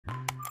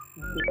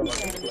All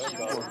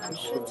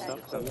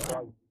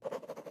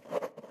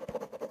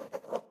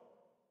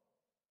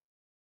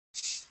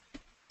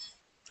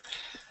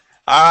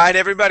right,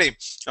 everybody.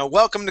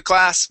 Welcome to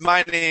class.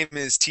 My name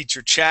is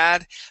Teacher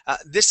Chad.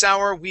 This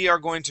hour we are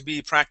going to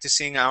be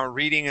practicing our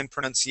reading and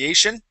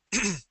pronunciation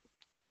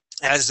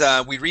as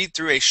we read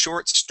through a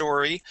short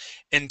story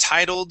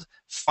entitled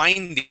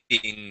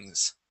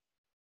Findings.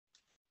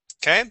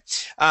 Okay,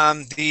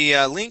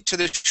 the link to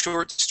the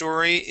short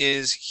story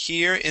is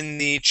here in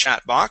the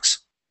chat box.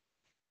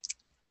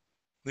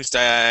 At least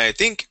I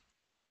think.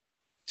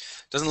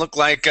 Doesn't look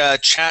like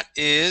chat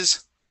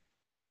is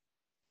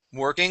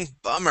working.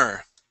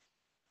 Bummer.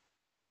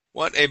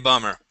 What a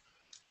bummer.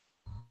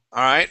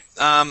 All right,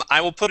 I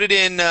will put it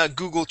in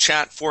Google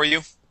Chat for you.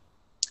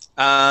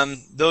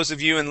 Those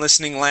of you in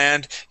listening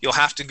land, you'll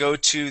have to go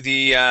to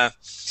the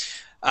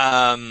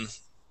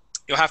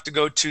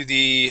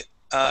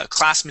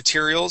class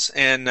materials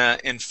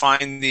and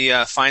find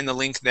the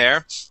link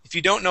there. If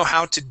you don't know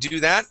how to do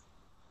that,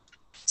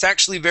 it's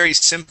actually very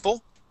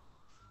simple.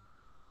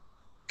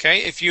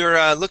 Okay, if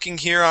you're looking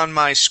here on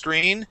my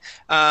screen,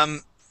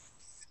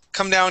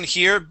 come down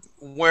here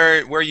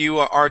where you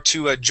are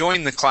to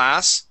join the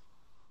class.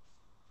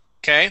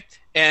 Okay,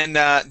 and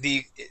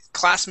the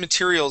class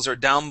materials are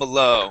down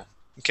below.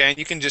 Okay,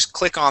 you can just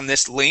click on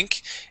this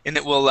link and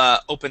it will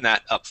open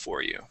that up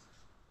for you.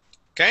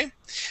 Okay,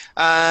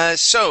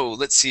 so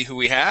let's see who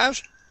we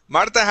have.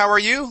 Marta, how are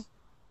you?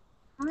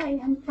 Hi,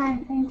 I'm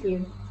fine, thank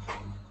you.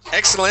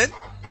 Excellent.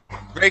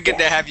 Very good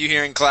to have you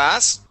here in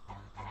class.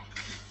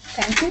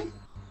 Thank you.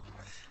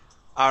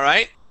 All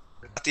right.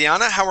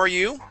 Tatiana, how are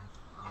you?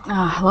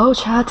 Hello,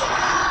 Chad.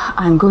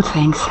 I'm good,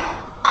 thanks.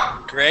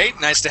 Great.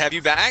 Nice to have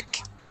you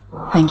back.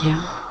 Thank you.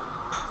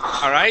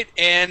 All right.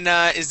 And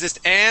is this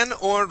Anne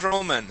or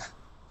Roman?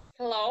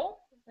 Hello.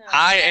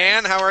 Hi,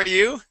 Anne. How are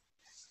you?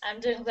 I'm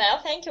doing well,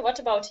 thank you. What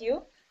about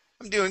you?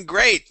 I'm doing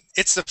great.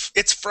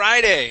 It's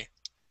Friday.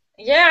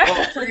 Yeah.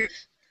 Well,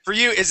 for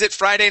you, is it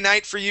Friday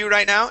night for you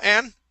right now,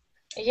 Anne?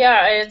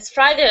 Yeah, it's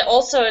Friday.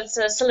 Also, it's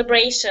a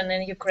celebration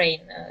in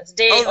Ukraine. It's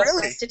Day of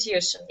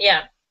Constitution.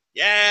 Yeah.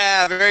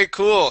 Yeah, very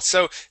cool.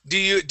 So,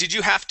 did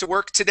you have to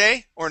work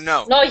today or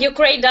no? No,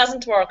 Ukraine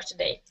doesn't work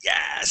today.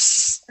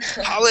 Yes.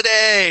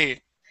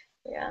 Holiday.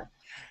 Yeah.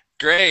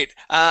 Great.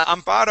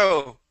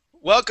 Amparo,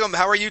 welcome.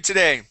 How are you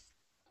today?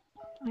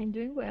 I'm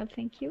doing well,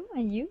 thank you.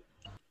 And you?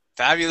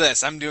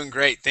 Fabulous. I'm doing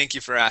great. Thank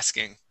you for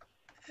asking.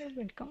 You're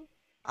welcome.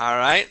 All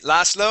right.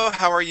 Laszlo,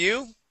 how are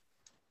you?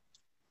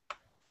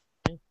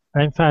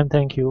 I'm fine,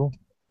 thank you.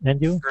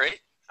 And you? Great.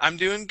 I'm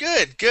doing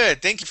good.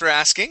 Good. Thank you for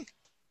asking.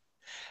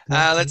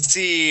 Let's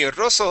see.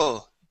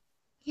 Rosal.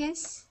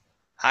 Yes.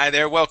 Hi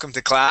there. Welcome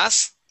to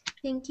class.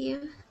 Thank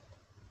you.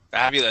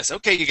 Fabulous.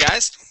 Okay, you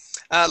guys.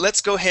 Let's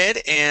go ahead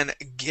and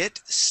get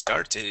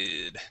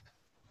started.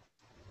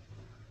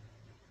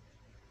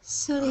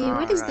 Sorry,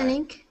 what is the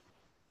link?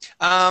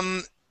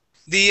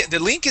 The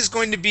link is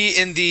going to be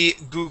in the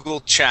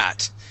Google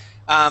Chat.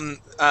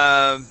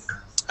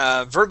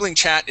 Verbling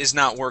chat is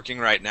not working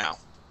right now.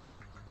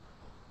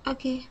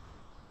 Okay.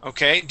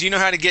 Okay. Do you know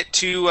how to get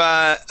to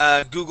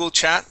Google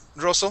Chat,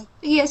 Rosal?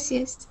 Yes.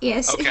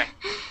 Okay.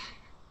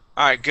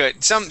 All right.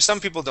 Good. Some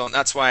people don't.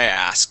 That's why I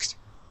asked.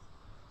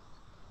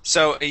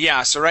 So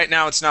yeah. So right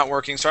now it's not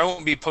working. So I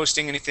won't be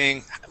posting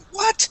anything.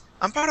 What?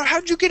 Amparo,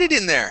 how'd you get it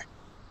in there?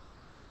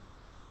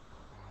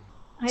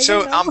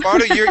 So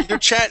Amparo, your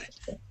chat.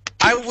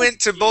 I went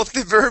to both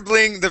the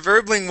Verbling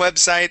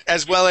website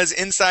as well as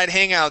Inside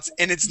Hangouts,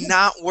 and it's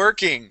not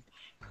working.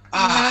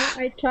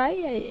 I try.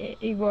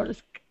 It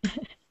works.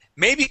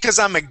 Maybe because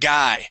I'm a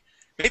guy.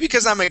 Google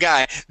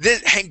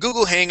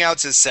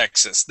Hangouts is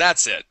sexist.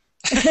 That's it.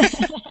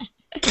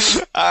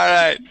 All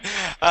right.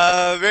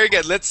 Very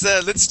good. Let's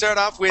start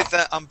off with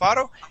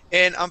Amparo.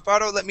 And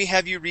Amparo, let me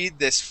have you read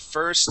this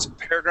first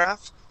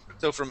paragraph.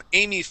 So from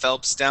Amy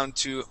Phelps down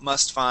to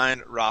must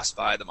find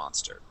Rossby the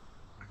monster.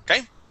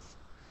 Okay.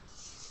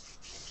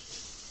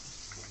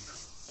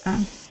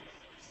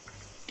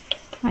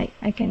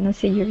 I cannot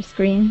see your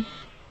screen.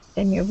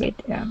 Let me read.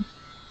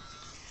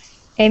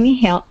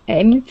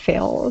 Amy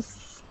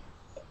Phelps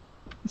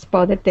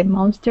spotted the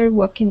monster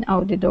walking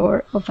out the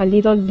door of a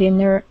little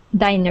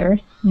diner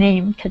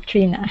named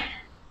Katrina.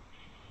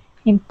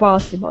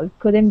 Impossible,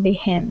 couldn't be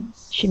him,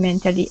 she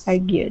mentally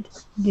argued.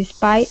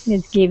 Despite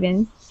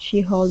misgivings,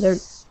 she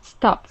hollered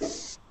stop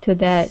to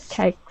the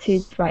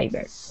taxi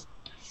driver.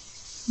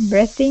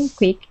 Breathing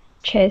quick,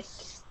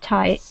 chest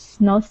tight,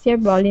 nausea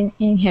rolling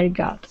in her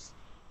gut.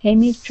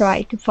 Amy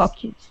tried to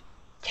focus.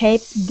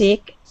 Take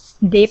deep,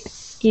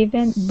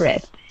 even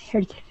breath,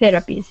 her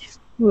therapist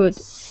would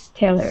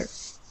tell her.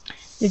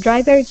 The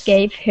driver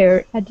gave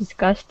her a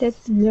disgusted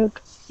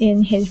look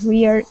in his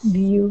rear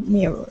view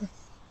mirror.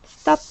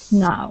 Stop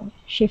now.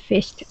 She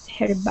fished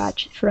her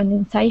badge from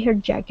inside her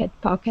jacket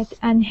pocket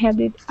and held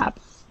it up.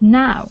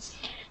 Now.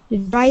 The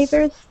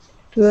driver's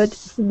foot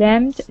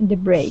slammed the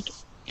brake.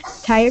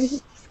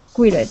 Tires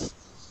squealed.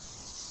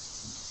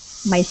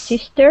 My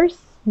sister's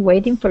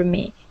waiting for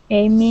me,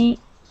 Amy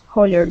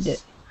hollered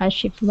as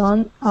she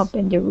flung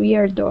open the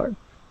rear door.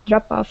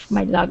 "Drop off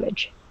my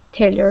luggage.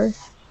 Tell her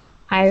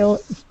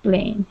I'll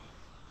explain."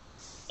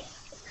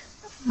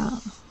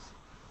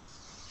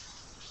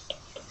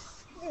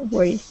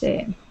 Where is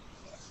the...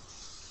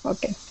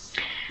 Okay.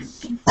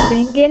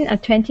 Flinging a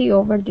 20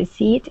 over the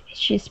seat,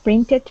 she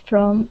sprinted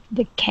from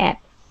the cab.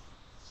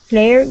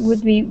 Claire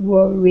would be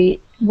worried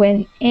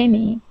when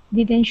Amy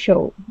didn't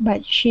show,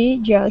 but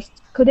she just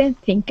couldn't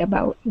think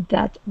about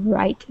that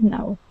right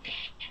now.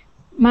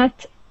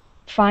 Must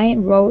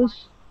find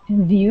Rose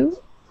and view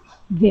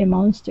the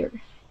monster.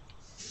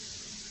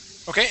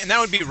 Okay, and that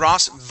would be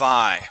Ross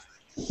Vi.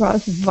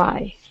 Ross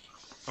Vi.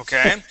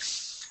 Okay.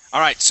 All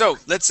right, so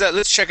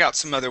let's check out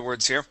some other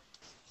words here.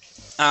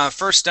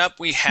 First up,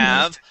 we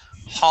have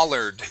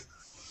hollered.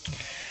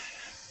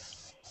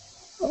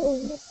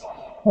 Oh,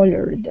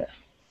 hollered.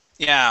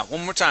 Yeah,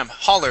 one more time.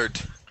 Hollered.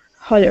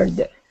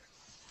 Hollered.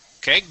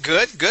 Okay,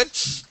 good.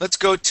 Let's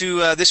go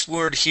to this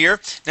word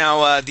here.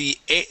 Now, the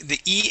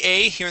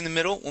EA here in the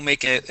middle will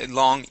make a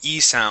long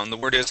E sound. The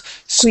word is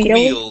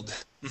squealed.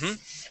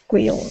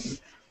 Squeal.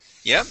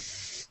 Yep.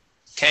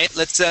 Okay,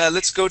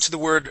 let's go to the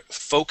word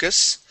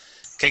focus.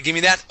 Okay, give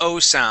me that O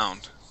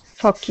sound.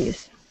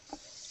 Focus.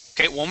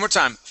 Okay, one more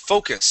time.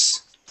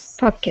 Focus.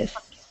 Focus.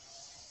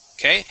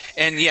 Okay,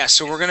 and yeah,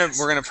 so we're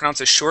gonna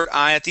pronounce a short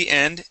I at the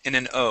end and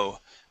an O.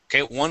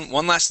 Okay,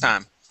 one last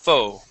time.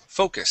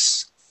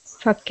 Focus.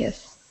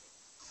 Focus.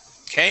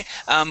 Okay,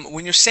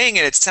 when you're saying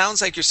it, it sounds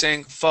like you're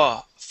saying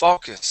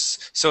focus.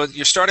 So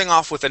you're starting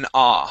off with an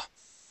ah.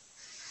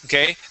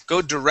 Okay,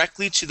 go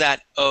directly to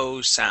that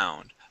O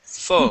sound.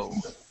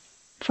 Focus.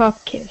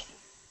 Focus.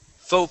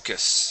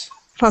 Focus.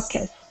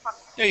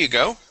 There you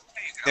go.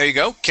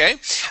 Okay,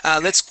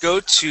 let's go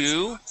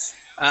to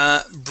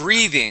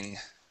breathing.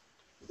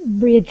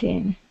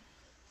 Breathing.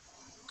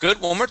 Good.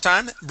 One more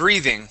time.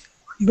 Breathing.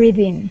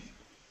 Breathing.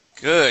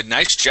 Good.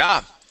 Nice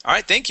job. All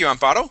right. Thank you,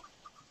 Amparo.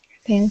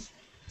 Thanks.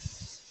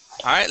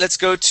 All right. Let's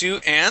go to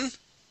Anne.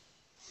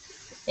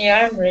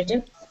 Yeah, I'm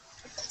ready.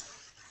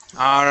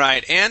 All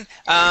right, Anne.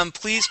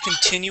 Please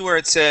continue where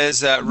it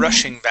says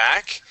rushing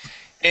back,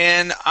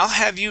 and I'll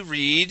have you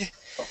read.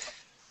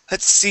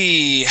 Let's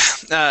see.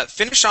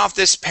 Finish off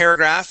this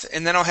paragraph,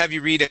 and then I'll have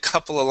you read a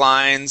couple of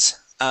lines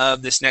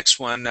of this next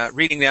one,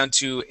 reading down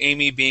to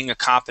Amy being a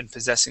cop and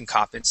possessing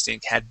cop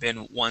instinct had been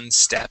one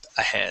step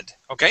ahead.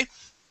 Okay?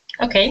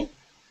 Okay.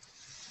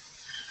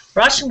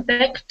 Rushing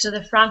back to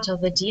the front of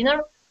the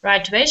dinner,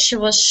 right away she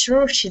was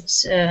sure she'd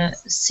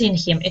seen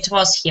him. It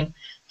was him.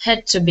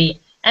 Had to be.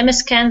 Amy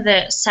scanned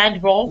the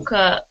sidewalk,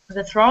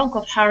 the throng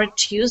of hurried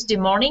Tuesday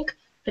morning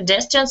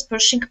pedestrians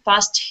pushing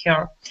past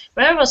her.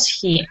 Where was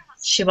he?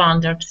 She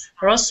wondered.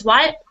 Ross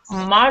Vi,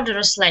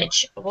 murderous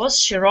ledge. Was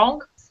she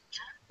wrong?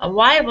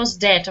 Why was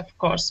that? Of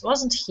course.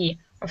 Wasn't he?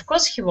 Of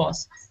course he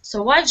was.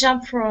 So why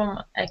jump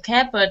from a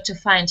cab to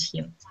find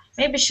him?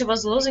 Maybe she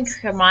was losing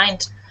her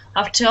mind.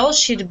 After all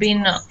she'd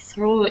been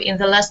through in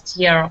the last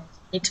year,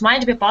 it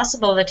might be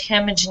possible that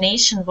her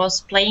imagination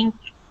was playing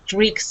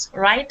tricks,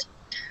 right?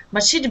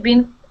 But she'd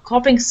been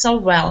coping so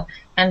well,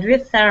 and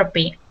with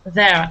therapy.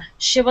 There,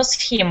 she was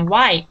him.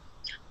 Why?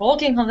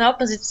 Walking on the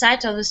opposite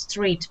side of the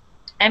street.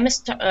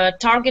 Amy's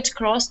target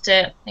crossed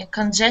a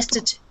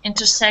congested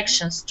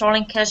intersection,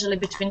 strolling casually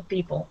between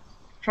people.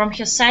 From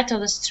her side of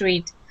the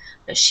street,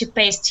 she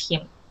paced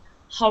him.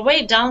 Her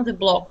way down the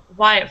block.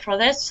 Why, for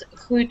that's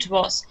who it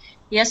was.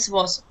 Yes,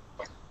 was.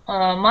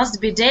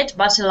 Must be dead,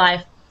 but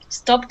alive.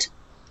 Stopped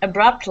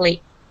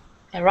abruptly,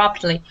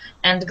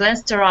 and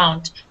glanced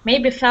around.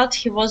 Maybe felt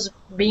he was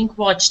being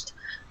watched.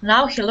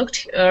 Now he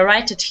looked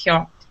right at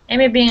her.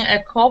 Amy, being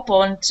a cop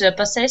and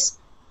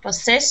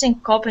possessing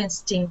cop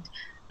instinct,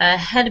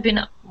 had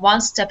been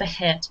one step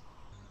ahead.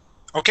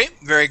 Okay,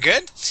 very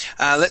good.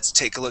 Let's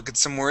take a look at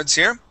some words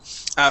here.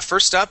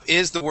 First up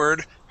is the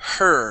word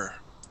her.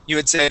 You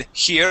had said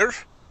here.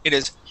 It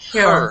is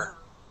her.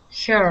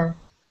 Her.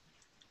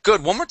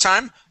 Good. One more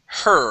time.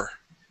 Her.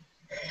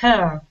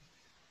 Her.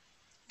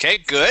 Okay,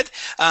 good.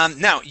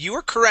 Now, you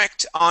were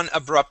correct on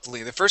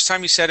abruptly. The first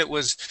time you said it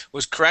was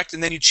correct,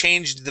 and then you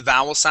changed the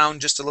vowel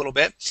sound just a little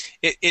bit.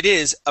 It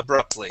is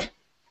abruptly.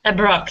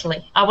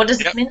 Abruptly. What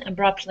does it mean,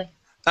 abruptly?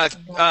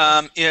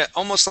 Yeah,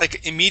 almost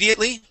like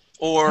immediately,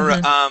 or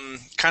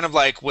kind of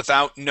like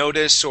without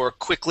notice or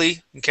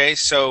quickly. Okay,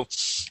 so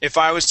if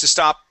I was to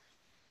stop,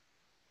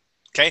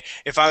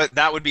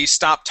 that would be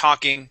stop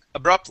talking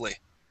abruptly.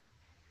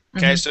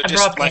 Okay, so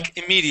just abruptly. like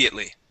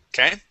immediately.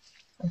 Okay.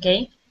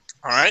 Okay.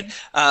 All right.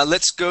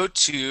 Let's go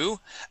to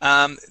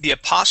the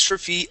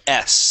apostrophe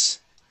S.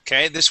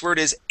 Okay, this word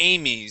is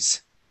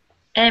Amy's.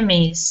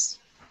 Amy's.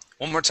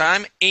 One more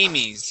time,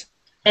 Amy's.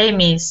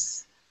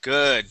 Amy's.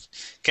 Good.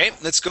 Okay,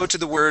 let's go to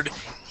the word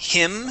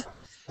him.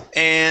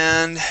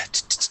 And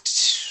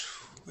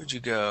where'd you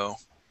go?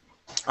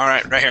 All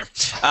right, right here.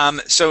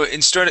 So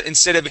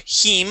instead of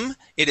him,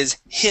 it is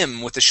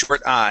him with a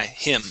short I.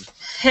 Him.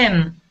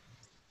 Him.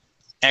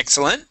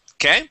 Excellent.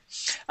 Okay.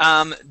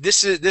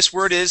 This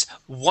word is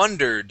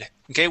wondered.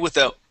 Okay, with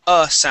a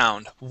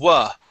sound.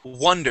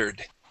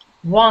 Wondered.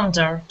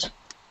 Wondered.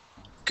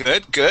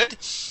 Good, good.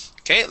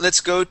 Okay, let's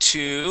go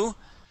to,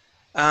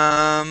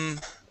 where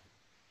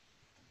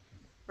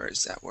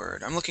is that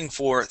word? I'm looking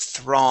for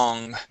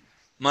throng.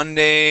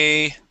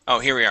 Monday, oh,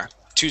 here we are.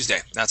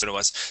 Tuesday, that's what it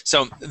was.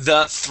 So,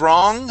 the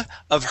throng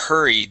of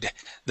hurried.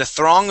 The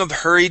throng of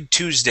hurried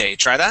Tuesday.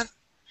 Try that.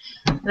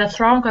 The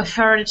throng of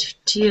hurried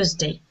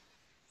Tuesday.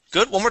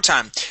 Good, one more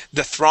time.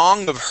 The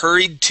throng of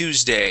hurried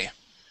Tuesday.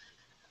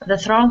 The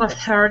throng of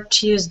hurried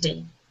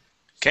Tuesday.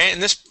 Okay,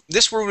 and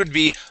this word would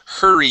be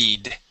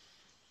hurried.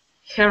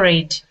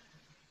 Hurried.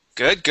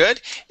 Good, good.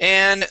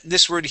 And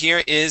this word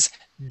here is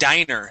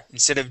diner.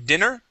 Instead of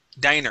dinner,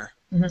 diner.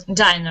 Mm-hmm.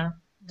 Diner.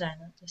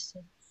 Diner.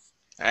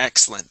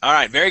 Excellent. All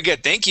right, very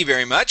good. Thank you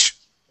very much.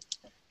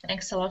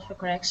 Thanks a lot for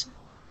correction.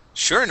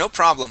 Sure, no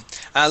problem.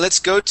 Let's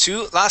go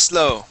to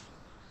Laszlo.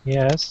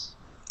 Yes.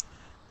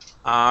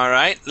 All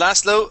right,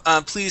 Laszlo,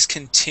 please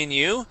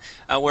continue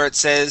where it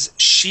says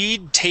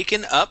she'd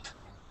taken up.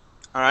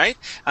 All right,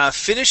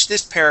 finish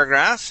this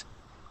paragraph,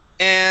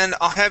 and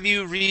I'll have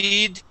you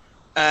read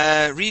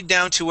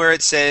down to where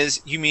it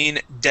says you mean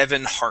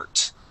Devon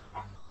Hart.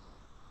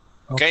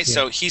 Okay,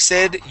 so he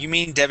said you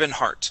mean Devon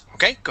Hart.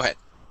 Okay, go ahead.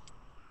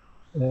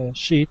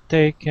 She'd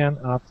taken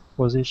up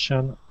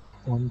position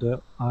on the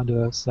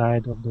other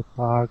side of the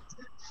parked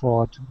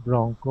Ford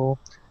Bronco,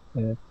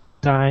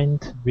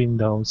 tinted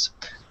windows.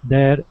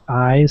 Their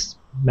eyes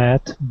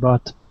met,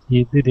 but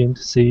he didn't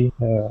see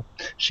her.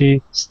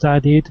 She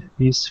studied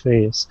his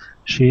face.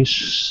 She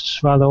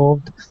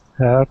swallowed,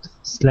 heart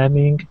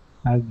slamming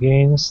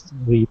against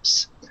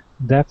ribs.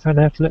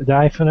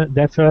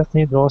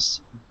 Definitely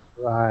was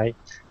right.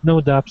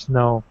 No doubt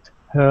now.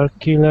 Her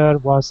killer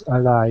was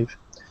alive.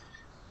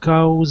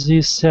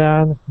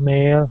 Caucasian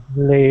male,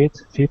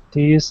 late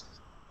 50s,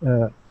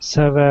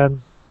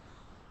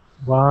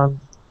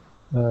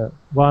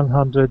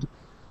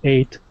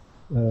 108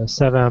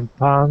 7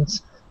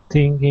 pounds,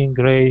 thinning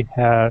grey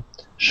hair,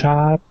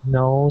 sharp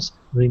nose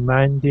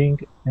reminding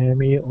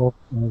Amy of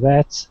a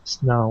rat's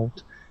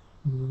snout.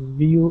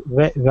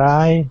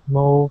 Vi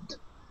moved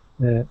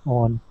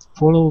on.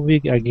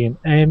 Following again,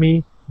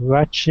 Amy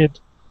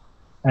watched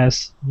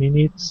as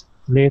minutes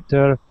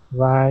later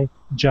Vi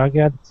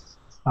jogged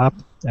up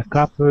a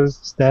couple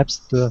steps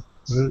to a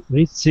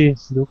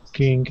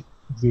ritzy-looking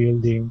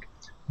building.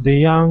 The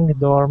young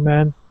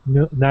doorman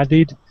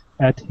nodded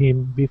at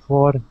him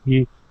before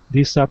he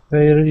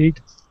disappeared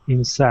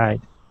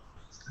inside.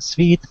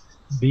 Sweat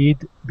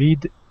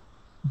beaded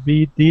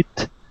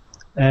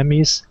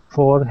Amy's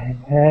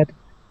forehead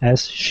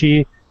as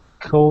she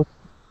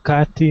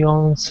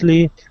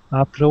cautiously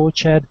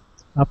approached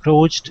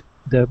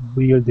the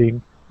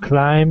building,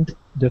 climbed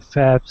the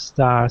 5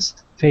 stairs,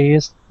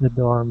 faced the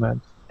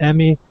doorman.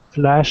 Amy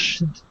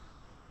flashed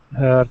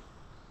her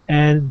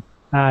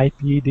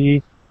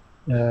NIPD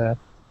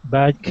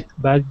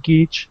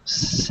baggage,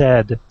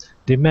 said,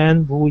 "The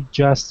man who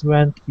just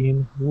went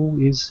in, who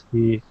is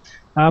he?"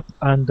 Up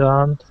and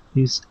down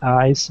his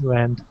eyes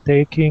went,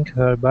 taking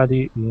her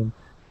body in.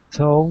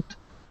 Thought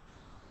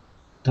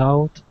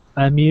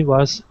Amy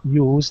was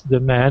used, the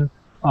man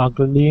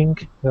ogling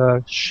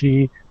her.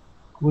 She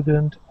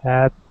couldn't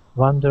help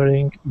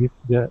wondering if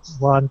the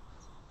one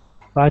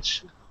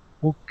patch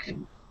would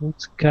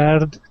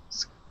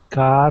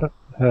scar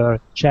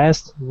her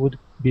chest would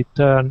be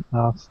turned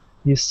off.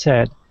 He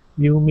said,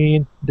 "You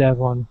mean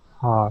Devon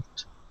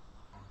Hart."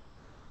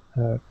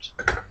 Hurt.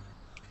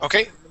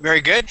 Okay, very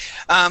good.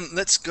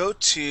 Let's go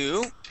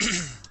to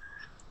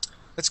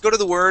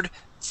the word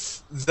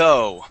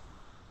though.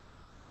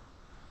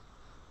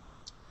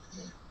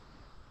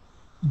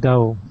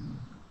 Though.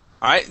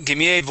 All right, give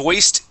me a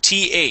voiced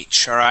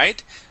TH. All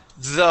right,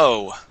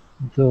 though.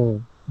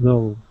 Though.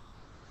 Though.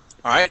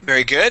 All right,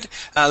 very good.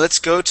 Let's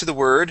go to the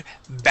word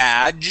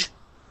badge.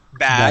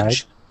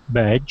 Badge.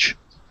 Badge.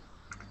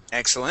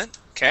 Excellent.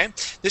 Okay.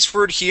 This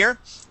word here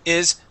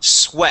is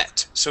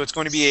sweat. So it's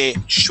going to be a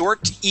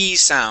short E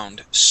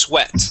sound.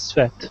 Sweat.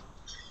 Sweat.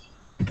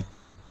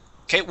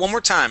 Okay, one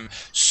more time.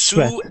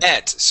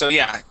 Suet. So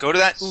yeah, go to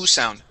that oo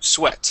sound.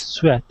 Sweat.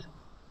 Sweat.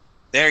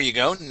 There you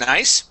go.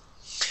 Nice.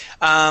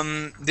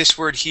 This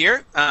word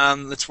here,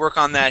 let's work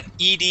on that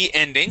ed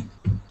ending.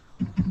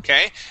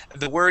 Okay.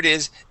 The word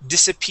is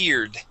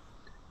disappeared.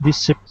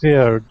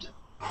 Disappeared.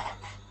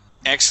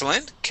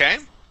 Excellent. Okay.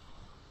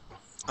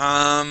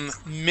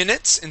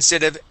 Minutes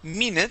instead of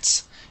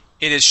minutes,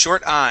 it is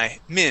short I.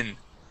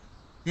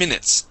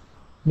 Minutes.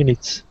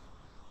 Minutes.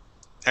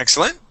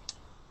 Excellent.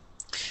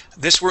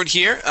 This word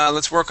here,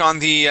 let's work on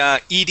the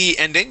ed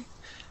ending.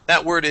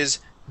 That word is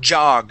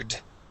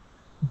jogged.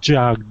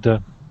 Jogged.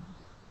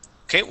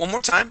 Okay, one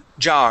more time.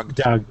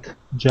 Jogged. Jogged.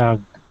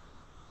 Jogged.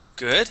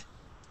 Good.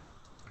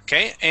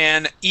 Okay,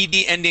 and ed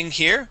ending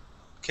here.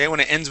 Okay, when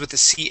it ends with a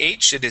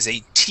ch, it is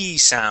a t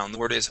sound. The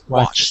word is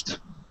watched.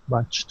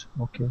 Watched.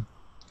 Okay.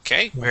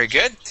 Okay, very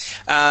good.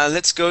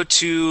 Let's go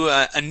to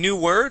a new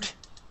word.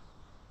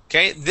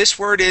 Okay, this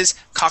word is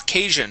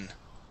Caucasian.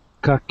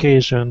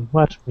 Caucasian.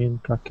 What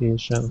mean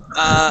Caucasian?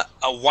 A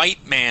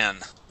white man.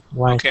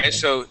 White Okay, man.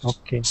 so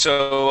Okay.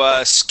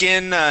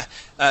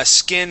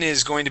 skin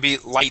is going to be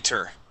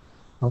lighter.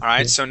 All Okay.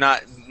 right, so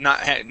not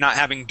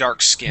having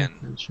dark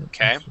skin.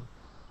 Okay.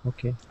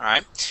 Okay. All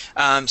right.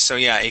 So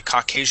yeah, a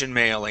Caucasian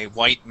male, a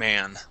white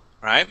man.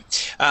 All right.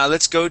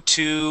 Let's go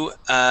to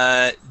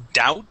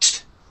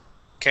doubt.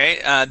 Okay.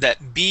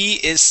 That B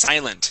is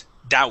silent.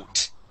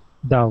 Doubt.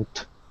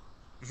 Doubt.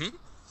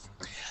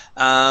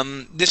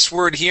 This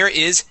word here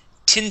is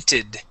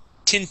tinted.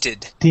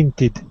 Tinted.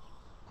 Tinted.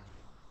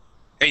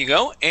 There you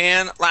go.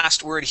 And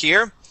last word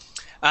here,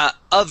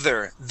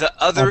 other. The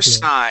other Other.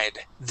 side.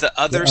 The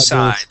other The other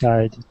side.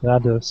 side. The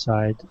other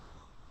side.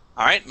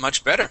 All right,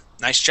 much better.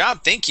 Nice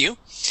job. Thank you.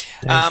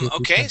 Thank you,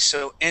 Okay, teacher.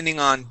 so ending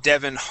on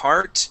Devon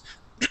Hart.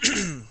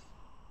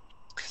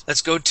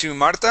 Let's go to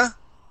Marta.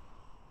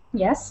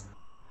 Yes.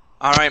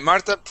 All right,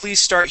 Martha, please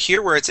start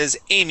here where it says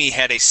Amy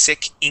had a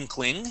sick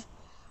inkling.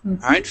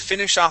 Mhm. All right,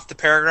 finish off the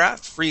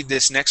paragraph. Read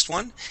this next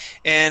one.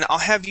 And I'll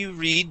have you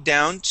read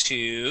down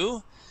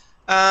to,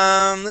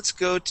 let's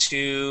go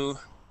to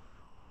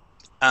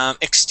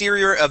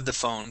exterior of the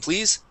phone,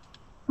 please.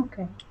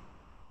 Okay.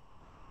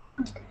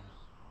 Okay.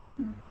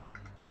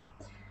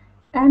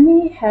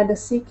 Amy had a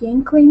sick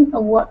inkling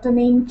of what the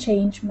name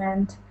change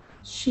meant.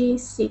 She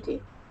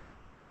seethed.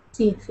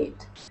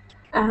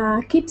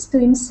 Keeps to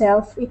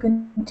himself, he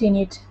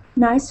continued.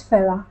 Nice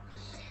fella.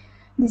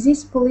 This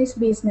is police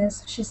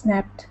business, she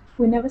snapped.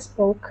 We never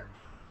spoke.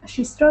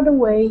 She strode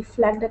away,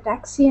 flagged a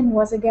taxi, and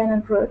was again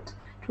en route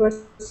to her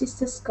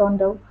sister's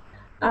condo.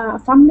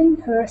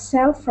 Fumbling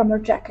herself from her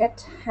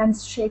jacket,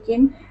 hands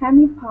shaking,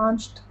 Amy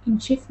punched in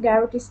Chief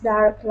Garrity's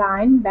direct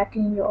line back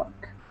in New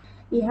York.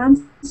 He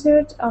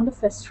answered on the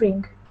first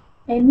ring.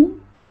 Amy?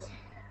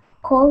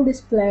 Call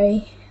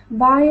display.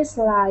 Bias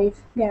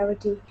live,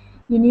 Garrity.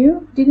 You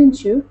knew,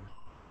 didn't you?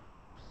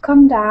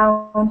 Calm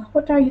down.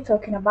 What are you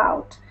talking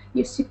about?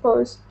 You're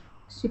supposed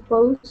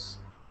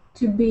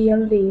to be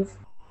on leave.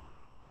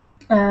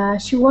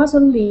 She was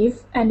on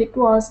leave, and it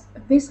was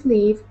this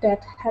leave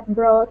that had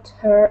brought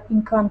her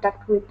in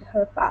contact with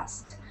her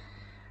past.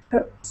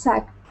 Her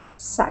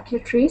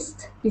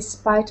psychiatrist,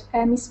 despite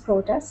Amy's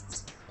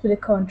protests to the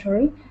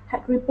contrary,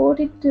 had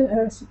reported to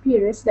her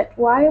superiors that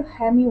while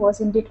Amy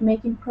was indeed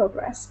making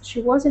progress, she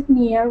wasn't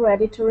near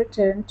ready to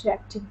return to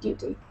active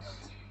duty.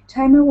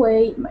 Time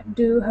away might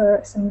do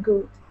her some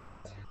good.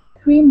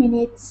 3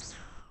 minutes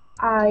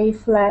I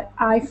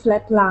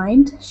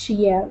flatlined, she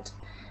yelled.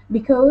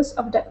 Because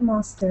of that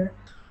monster.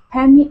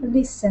 Amy,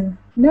 listen.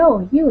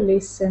 No, you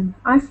listen.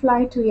 I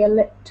fly to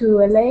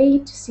LA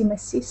to see my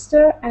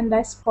sister and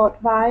I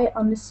spot by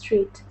on the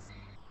street.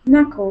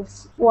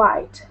 Knuckles,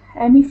 white.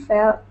 Amy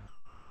felt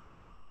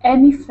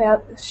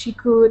she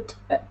could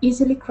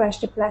easily crash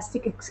the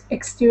plastic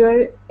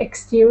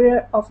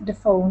exterior of the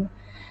phone.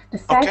 The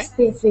fact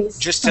is this.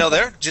 Just tell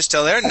there. Just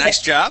tell there. Okay.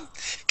 Nice job.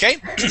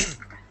 Okay.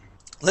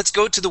 Let's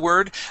go to the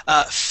word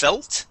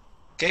felt.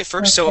 Okay,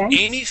 first. So Okay.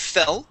 Amy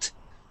felt.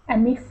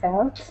 Amy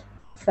felt.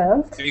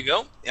 There you go.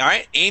 All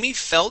right. Amy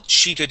felt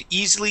she could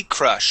easily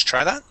crush.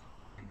 Try that.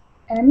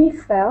 Amy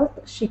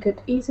felt she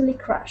could easily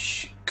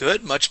crush.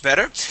 Good. Much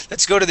better.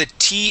 Let's go to the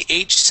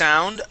TH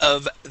sound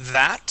of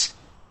that.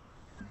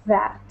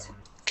 That.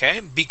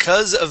 Okay.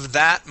 Because of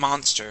that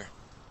monster.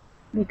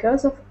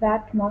 Because of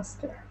that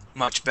monster.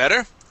 Much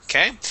better.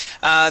 Okay.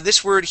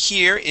 This word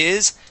here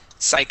is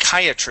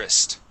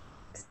psychiatrist.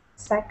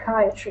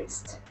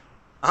 Psychiatrist.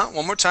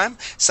 One more time.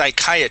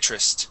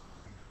 Psychiatrist.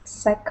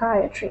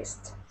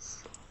 Psychiatrist.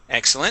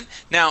 Excellent.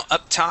 Now,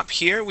 up top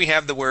here, we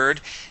have the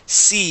word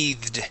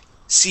seethed.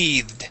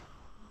 Seethed.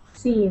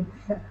 Seethe.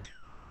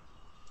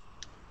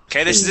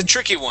 Okay, this is a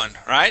tricky one,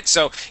 right?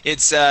 So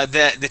it's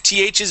the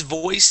TH is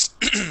voiced,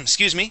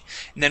 excuse me,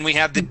 and then we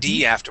have the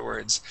D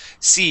afterwards.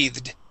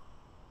 Seethed.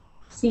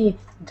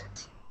 Seethed.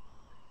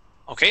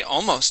 Okay,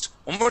 almost.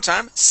 One more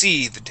time.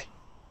 Seethed.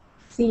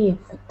 Seethed.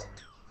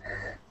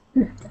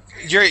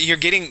 You're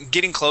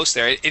getting close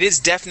there. It is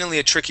definitely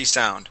a tricky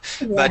sound,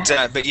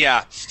 Yeah. but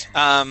yeah.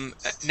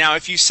 Now,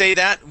 if you say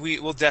that, we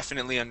will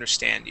definitely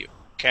understand you.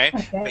 Okay.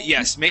 Okay. But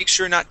yes, make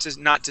sure not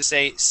to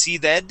say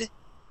seethed.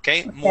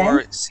 Okay.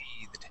 More seethed.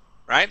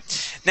 Right.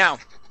 Now,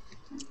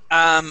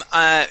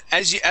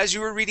 as you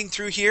were reading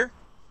through here,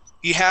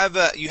 you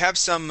have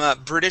some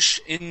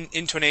British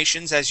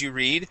intonations as you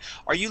read.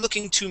 Are you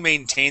looking to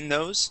maintain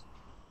those,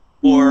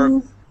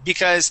 or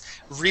because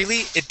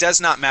really it does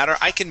not matter?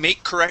 I can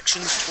make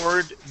corrections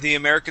toward the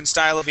American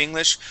style of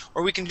English,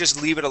 or we can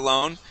just leave it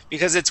alone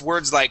because it's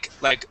words like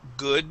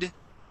good.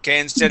 Okay,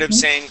 instead of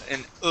saying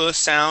an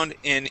sound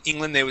in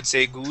England, they would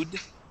say good.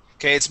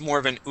 Okay, it's more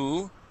of an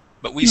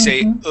but we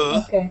say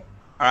Okay.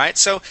 All right,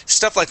 so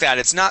stuff like that.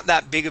 It's not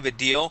that big of a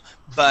deal,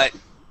 but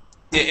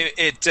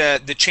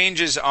the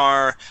changes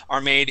are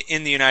made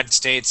in the United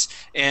States,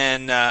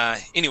 and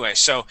anyway,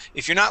 so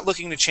if you're not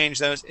looking to change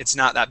those, it's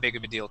not that big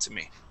of a deal to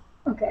me.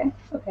 Okay.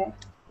 Okay.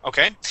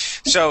 Okay,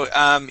 so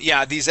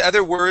yeah, these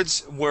other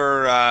words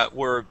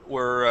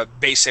were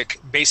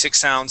basic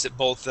sounds that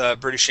both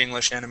British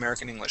English and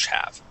American English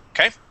have.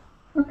 Okay.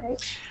 Okay.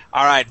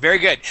 All right, very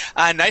good.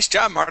 Nice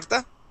job,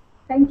 Martha.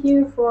 Thank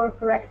you for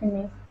correcting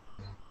me.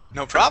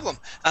 No problem.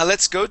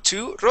 Let's go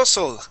to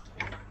Rosol.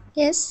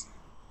 Yes.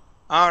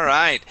 All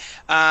right.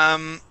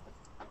 Uh-oh.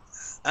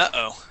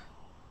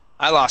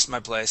 I lost my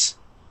place.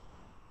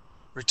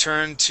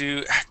 Return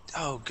to...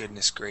 Oh,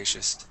 goodness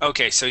gracious.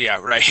 Okay, so yeah,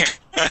 right here.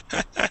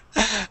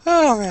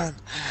 Oh, man.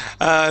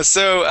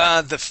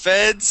 The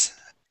feds...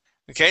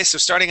 Okay, so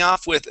starting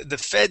off with the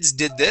feds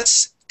did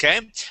this,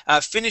 okay?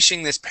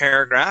 Finishing this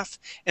paragraph,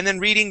 and then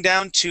reading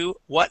down to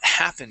what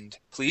happened,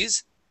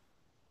 please.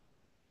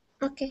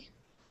 Okay.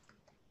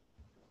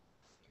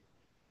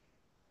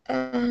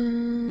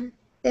 The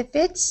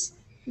feds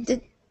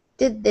did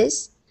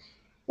this.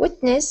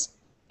 Witness,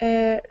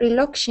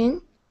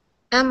 relocation.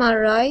 Am I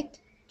right,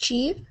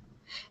 Chief?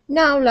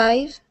 Now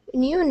live,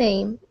 new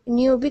name,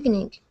 new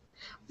beginning.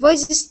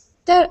 Voice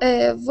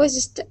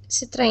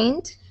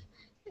strained.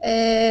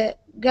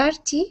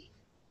 Garty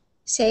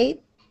said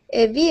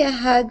Via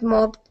had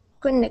mob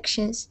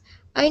connections.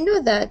 I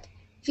know that.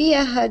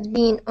 Via had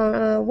been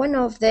on one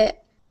of the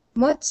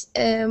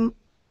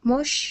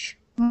Moshi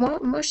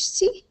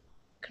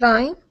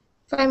crime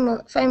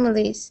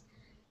families.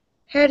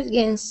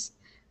 Hergens.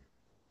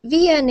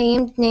 Via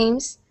named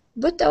names.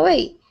 Put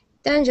away.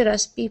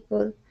 Dangerous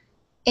people.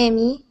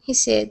 Amy, he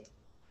said.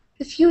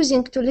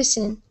 Refusing to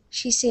listen,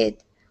 she said.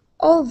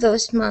 All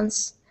those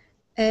months.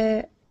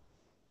 Uh,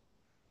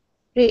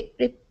 re-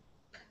 re-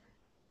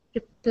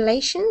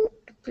 Replication?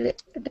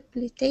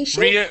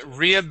 Rehabilitation.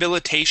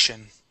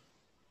 Rehabilitation?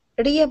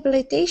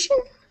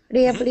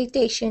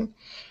 Rehabilitation.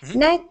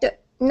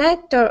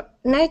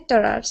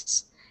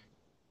 Nightmares.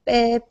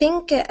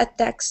 Pink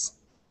attacks.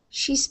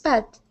 She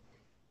spat.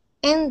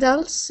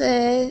 Endless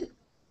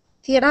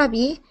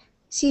therapy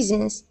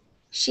seasons.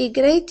 She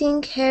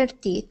grating her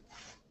teeth.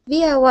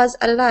 Via was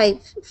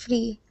alive,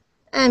 free.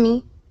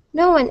 Amy,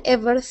 no one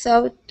ever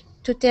thought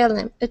to tell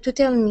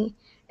me.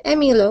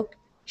 Amy, look,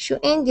 she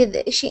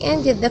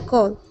ended the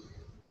call.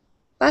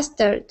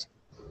 Bastard.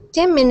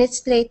 10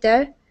 minutes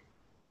later,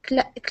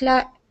 Cla-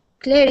 Cla-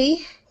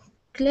 Clary,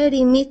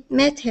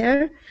 met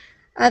her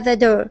at the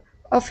door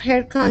of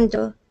her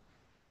condo.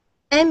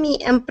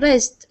 Amy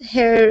impressed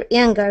her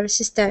younger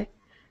sister.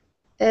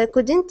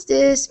 Couldn't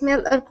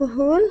smell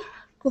alcohol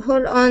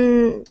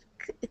on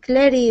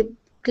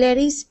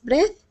Clary's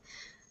breath.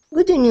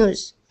 Good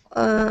news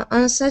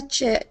on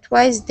such a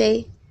twice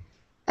day.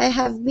 I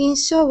have been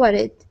so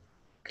worried,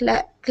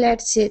 Claire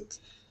said.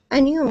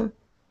 I knew.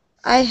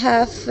 I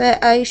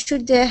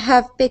should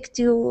have picked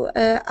you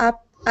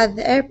up at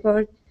the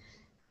airport.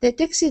 The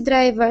taxi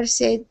driver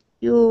said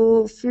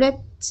you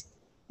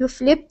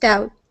flipped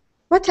out.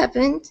 What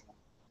happened?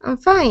 I'm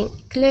fine.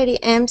 Clary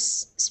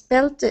Ames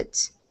spelled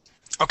it.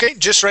 Okay,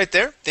 just right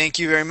there. Thank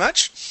you very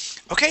much.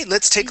 Okay,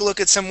 let's take a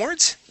look at some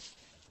words.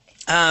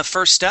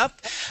 First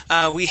up,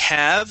 we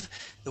have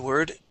the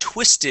word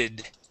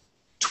twisted.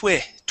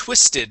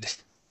 Twisted.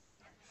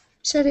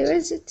 Sorry, where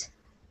is it?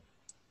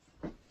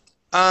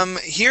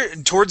 Here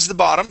towards the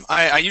bottom.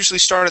 I usually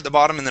start at the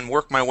bottom and then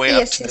work my way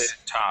up to the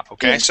top.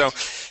 Okay, Yes. so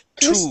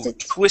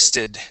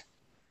twisted.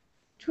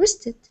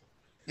 Twisted.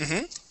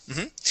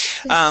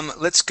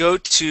 Let's go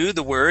to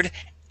the word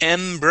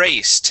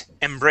embraced.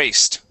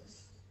 Embraced.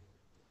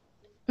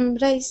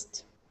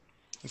 Embraced.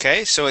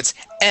 Okay, so it's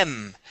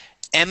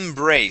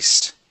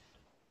embraced.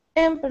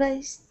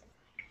 Embraced.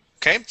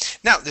 Okay,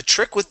 now the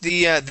trick with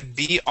the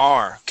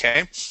BR,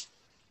 okay,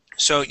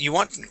 so you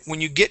want, when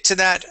you get to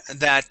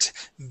that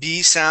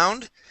B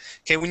sound,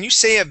 okay, when you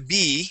say a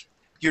B,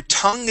 your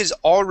tongue is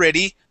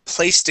already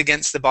placed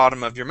against the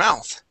bottom of your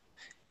mouth.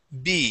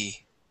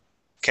 B,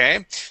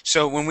 okay,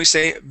 so when we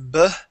say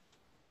B,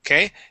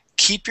 okay,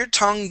 keep your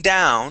tongue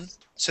down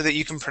so that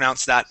you can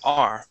pronounce that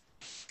R.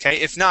 Okay,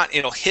 if not,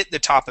 it'll hit the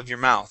top of your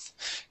mouth.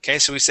 Okay,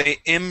 so we say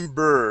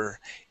embraced.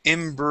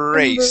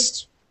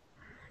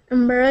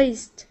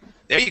 Embraced.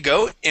 There you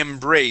go,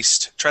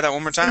 embraced. Try that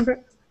one more time.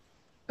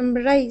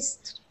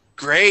 Embraced.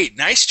 Great,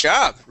 nice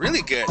job,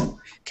 really good.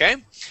 Okay,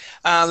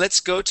 let's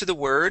go to the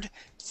word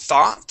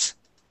thought.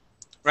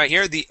 Right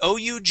here, the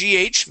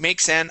O-U-G-H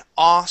makes an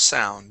aw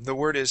sound. The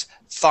word is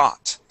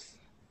thought.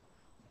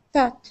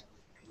 Thought.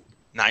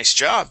 Nice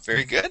job,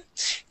 very good.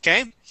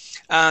 Okay,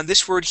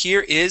 this word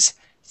here is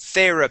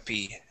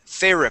therapy.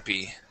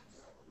 Therapy.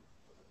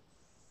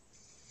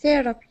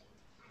 Therapy.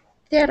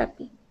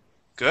 Therapy.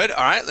 Good,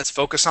 all right, let's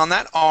focus on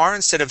that R.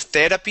 Instead of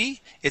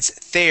therapy, it's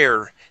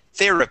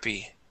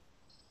therapy.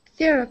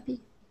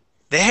 Therapy.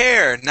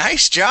 There,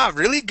 nice job,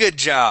 really good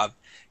job.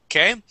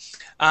 Okay,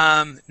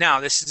 now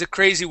this is a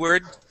crazy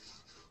word.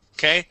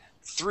 Okay,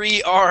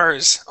 3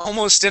 R's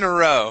almost in a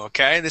row.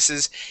 Okay, this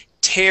is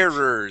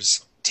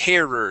terrors.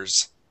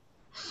 Terrors.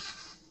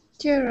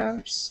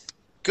 Terrors.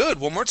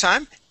 Good, one more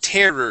time.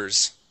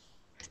 Terrors.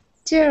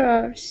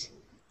 Terrors.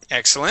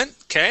 Excellent.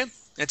 Okay,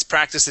 let's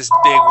practice this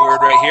big word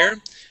right here.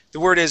 The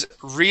word is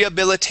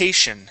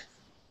rehabilitation.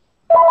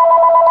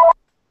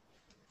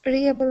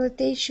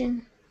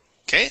 Rehabilitation.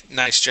 Okay,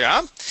 nice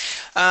job.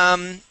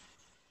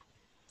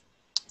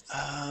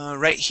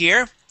 Right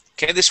here,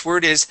 okay, this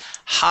word is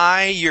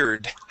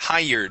hired.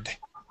 Hired.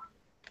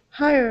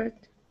 Hired.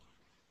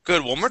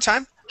 Good. One more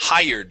time.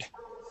 Hired.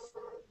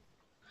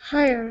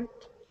 Hired.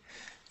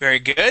 Very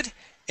good.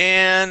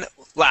 And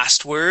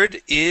last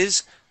word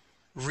is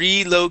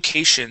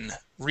relocation.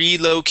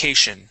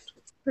 Relocation.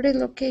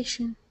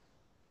 Relocation.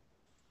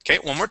 Okay,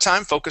 one more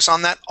time. Focus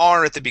on that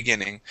R at the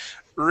beginning.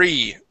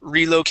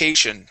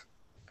 Relocation.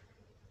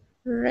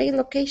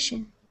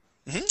 Relocation.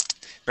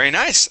 Very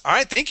nice. All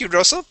right, thank you,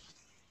 Russell.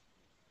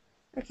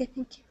 Okay,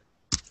 thank you.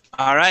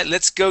 All right,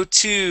 let's go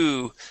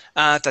to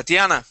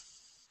Tatiana.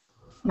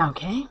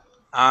 Okay.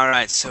 All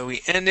right, so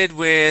we ended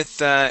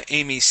with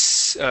Amy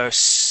Spillett,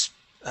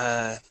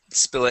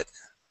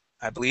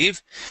 I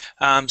believe.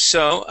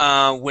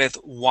 With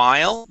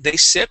while they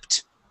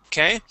sipped,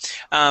 okay?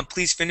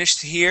 Please finish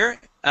here,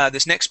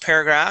 this next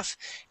paragraph,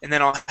 and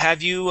then I'll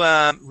have you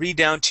read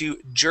down to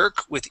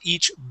jerk with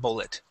each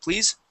bullet,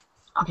 please.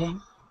 Okay.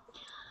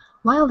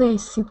 While they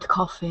sipped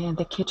coffee at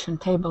the kitchen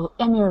table,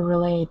 Amy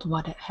relayed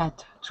what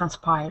had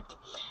transpired.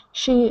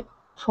 She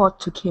fought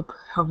to keep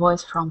her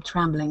voice from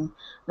trembling.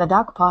 The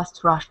dark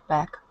past rushed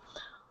back.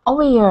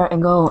 Over a year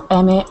ago,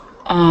 Amy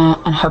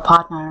and her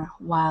partner,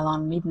 while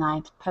on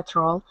midnight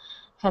patrol,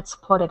 had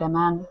spotted a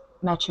man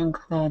matching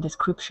the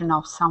description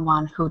of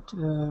someone who'd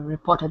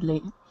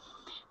reportedly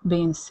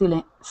been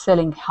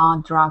selling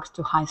hard drugs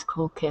to high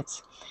school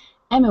kids.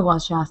 Amy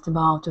was just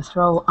about to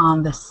throw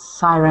on the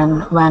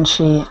siren when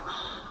she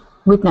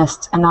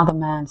witnessed another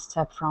man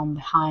step from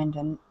behind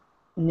a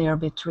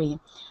nearby tree.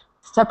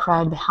 Step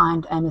right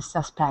behind Amy's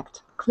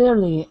suspect.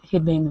 Clearly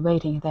he'd been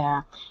waiting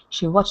there.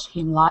 She watched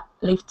him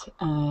lift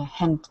a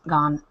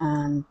handgun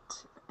and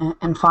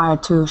fire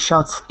 2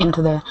 shots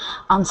into the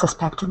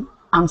unsuspecting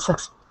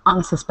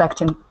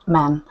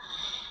man.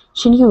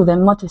 She knew the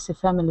Motisi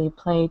family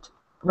played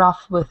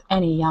rough with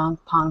any young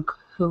punk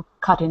who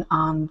cut in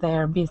on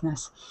their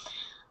business.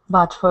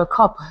 But for a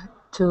cop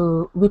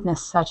to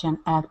witness such an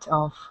act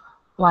of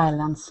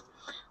violence,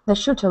 the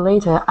shooter,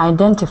 later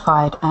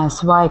identified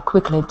as Y,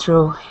 quickly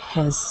drew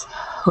his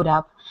hood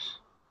up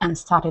and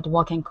started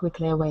walking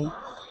quickly away.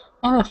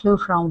 Amy flew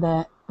from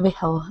the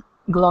vehicle,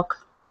 Glock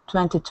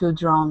 22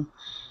 drawn.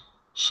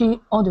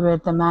 She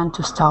ordered the man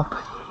to stop.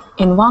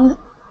 In one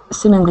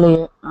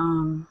seemingly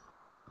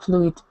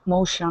fluid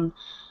motion,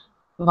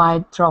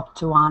 Y dropped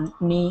to one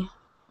knee,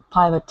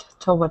 pivoted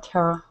toward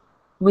her,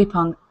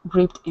 weapon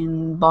gripped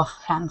in both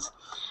hands.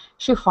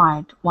 She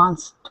fired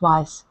once,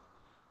 twice.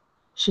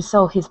 She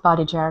saw his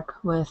body jerk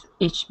with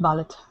each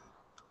bullet.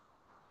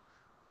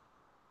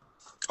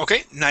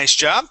 Okay, nice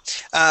job.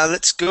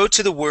 Let's go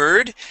to the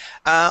word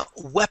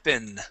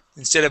weapon.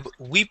 Instead of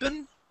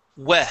weapon,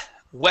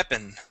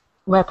 weapon.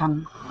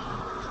 Weapon.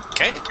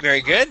 Okay,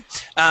 very good.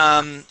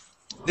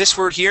 This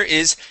word here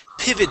is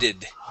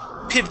pivoted.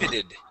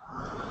 Pivoted.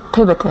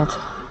 Pivoted.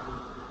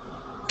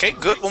 Okay,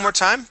 good. One more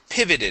time.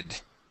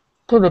 Pivoted.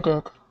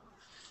 Pivoted.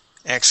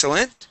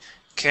 Excellent.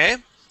 Okay.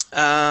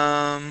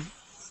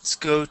 Let's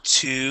go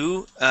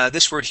to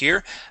this word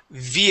here.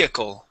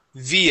 Vehicle.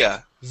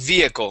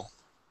 Vehicle.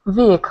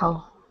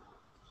 Vehicle.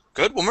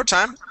 Good. One more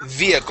time.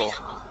 Vehicle.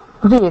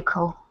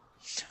 Vehicle.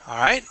 All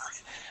right.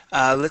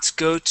 Let's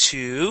go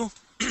to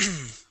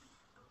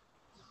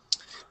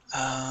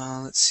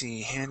let's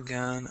see,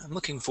 handgun. I'm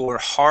looking for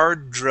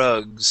hard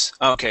drugs.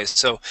 Okay,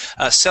 so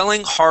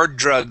selling hard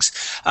drugs.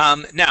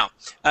 Now,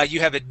 you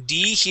have a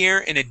D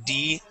here and a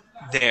D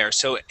there.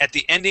 So at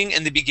the ending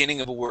and the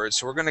beginning of a word.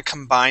 So we're going to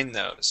combine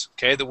those.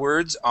 Okay, the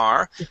words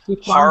are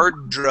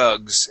hard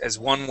drugs as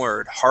one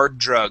word. Hard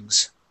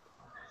drugs.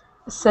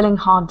 Selling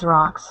hard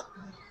drugs.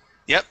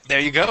 Yep, there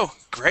you go.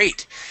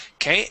 Great.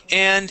 Okay,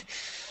 and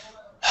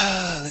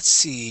let's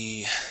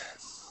see.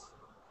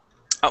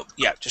 Oh,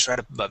 yeah, just right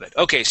up above it.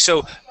 Okay,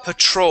 so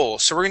patrol.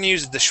 So we're going to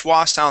use the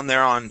schwa sound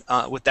there on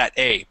with that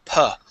A.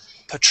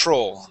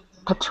 Patrol.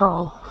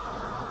 Patrol.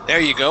 There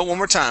you go. One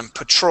more time.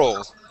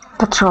 Patrol.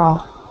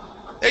 Patrol.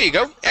 There you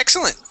go.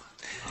 Excellent.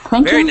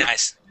 Thank you. Very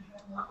nice.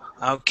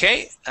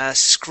 Okay,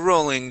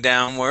 scrolling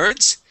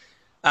downwards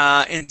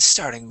and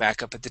starting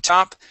back up at the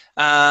top.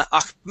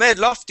 Ahmed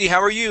Lofty,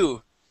 how are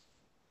you?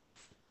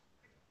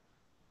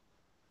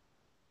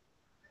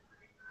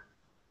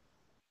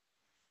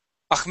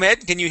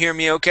 Ahmed, can you hear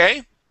me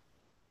okay?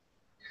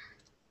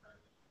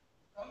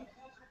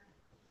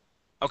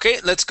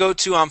 Okay, let's go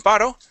to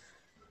Amparo.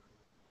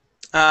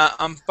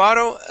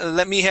 Amparo,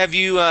 let me have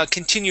you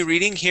continue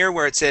reading here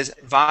where it says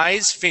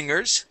Vi's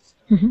fingers.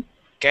 Mhm.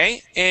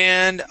 Okay,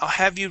 and I'll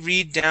have you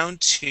read down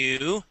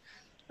to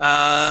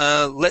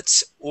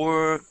let's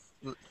order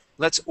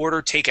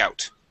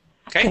takeout.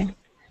 Okay?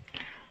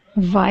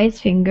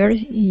 Vi's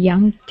fingers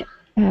yanked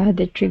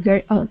the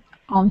trigger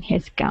on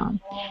his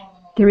gun.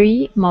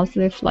 3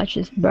 muzzle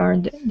flashes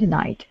burned the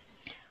night.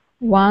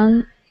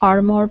 One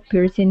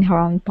armor-piercing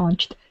round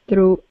punched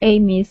through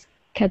Amy's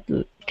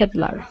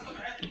Kettler,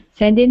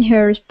 sending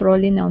her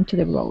sprawling onto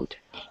the road.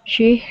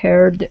 She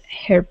heard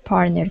her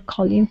partner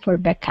calling for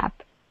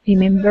backup,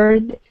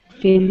 remembered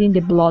feeling the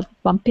blood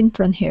pumping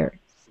from her,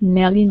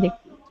 smelling the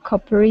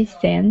coppery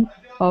scent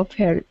of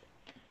her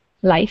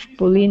life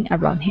pulling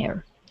around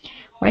her.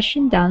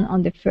 Rushing down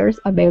on the first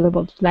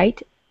available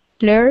flight,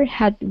 Claire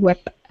had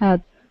wept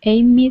at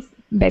Amy's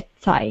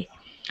bedside.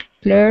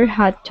 Claire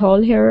had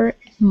told her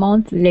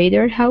months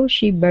later how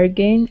she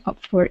bargained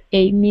for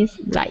Amy's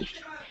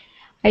life.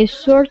 "I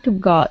swore to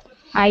God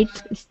I'd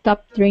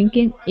stop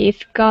drinking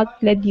if God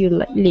let you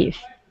live,"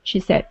 she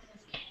said.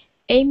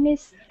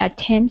 Amy's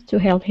attempts to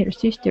help her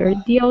sister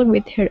deal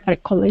with her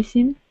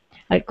alcoholism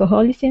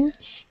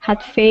had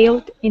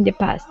failed in the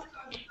past.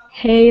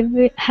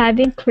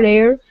 Having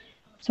Claire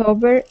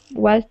sober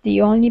was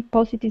the only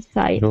positive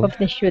side Hello. of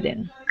the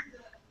shooting.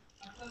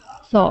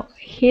 "So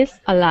he's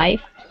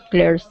alive,"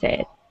 Claire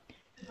said.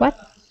 "What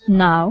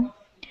now?"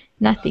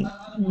 "Nothing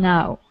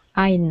now,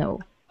 I know."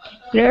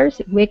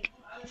 Claire's weak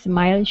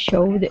smile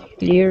showed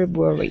clear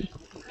worry.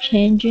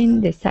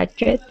 Changing the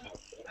subject,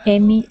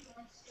 Amy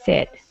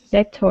said,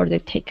 "Let's order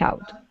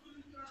takeout."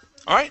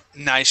 All right,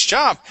 nice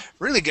job.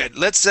 Really good.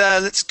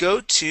 Let's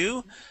go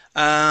to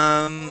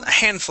a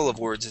handful of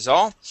words is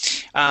all.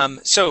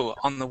 So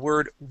on the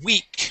word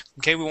week,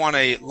 okay, we want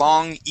a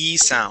long E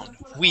sound.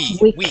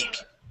 Weak, Week.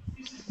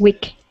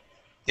 weak,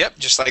 Yep,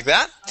 just like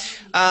that.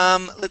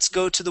 Let's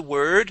go to the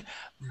word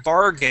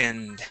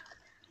bargained.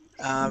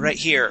 Right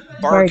here,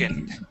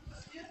 bargained.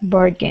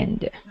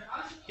 bargained,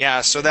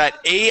 Yeah, so that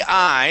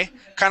AI,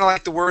 kind of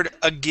like the word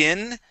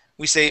again,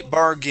 we say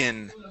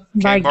bargain.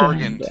 Okay,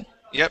 bargained. bargained.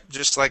 Yep,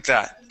 just like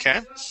that.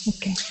 Okay.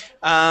 Okay.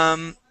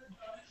 Um,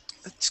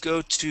 let's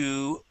go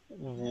to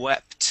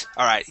wept.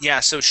 All right, yeah,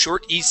 so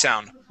short E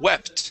sound.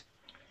 Wept.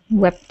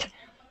 Wept,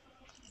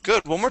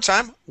 Good. One more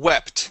time.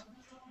 Wept.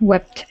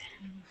 wept.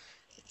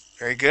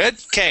 Very good.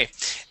 Okay.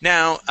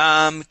 Now,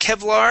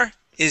 Kevlar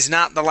is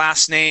not the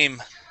last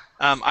name.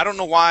 I don't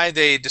know why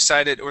they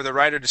decided, or the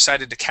writer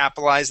decided to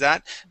capitalize that,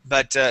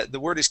 but the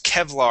word is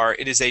Kevlar.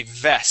 It is a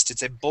vest.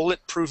 It's a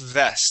bulletproof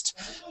vest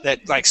that,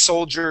 like,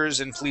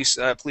 soldiers and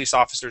police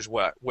officers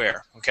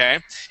wear. Okay.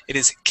 It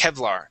is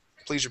Kevlar.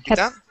 Please repeat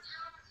that.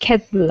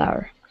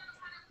 Kevlar,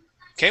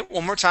 Okay.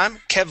 One more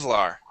time.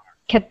 Kevlar.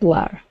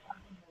 Kevlar.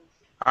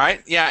 All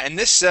right, yeah, and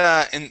this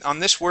on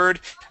this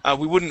word,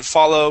 we wouldn't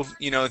follow,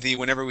 the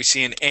whenever we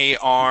see an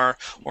AR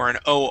or an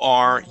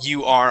OR,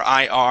 UR,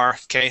 IR.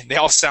 Okay, they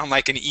all sound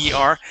like an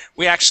ER.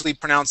 We actually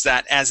pronounce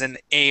that as an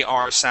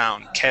AR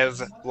sound,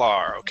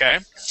 Kevlar. Okay.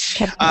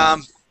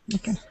 Kevlar.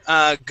 Okay.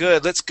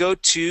 Good. Let's go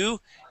to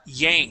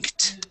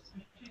yanked.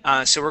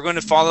 So we're going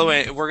to follow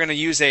it. We're going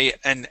to use a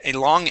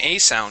long A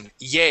sound.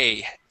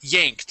 Yay,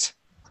 yanked.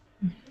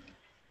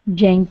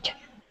 Yanked,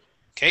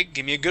 Okay,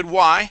 give me a good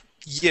Y.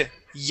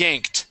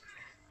 Yanked.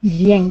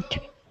 yanked.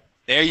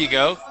 There you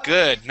go.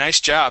 Good.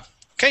 Nice job.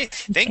 Okay.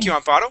 Thank you,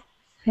 Amparo.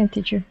 Thank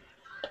you, teacher.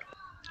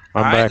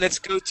 All I'm right. back. Let's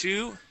go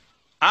to.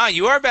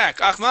 You are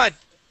back, Ahmad.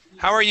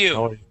 How are you?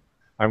 How are you?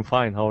 I'm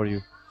fine. How are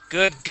you?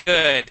 Good.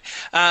 Good.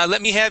 Let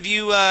me have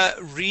you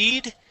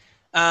read,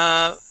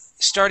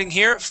 starting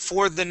here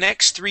for the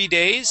next 3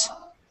 days.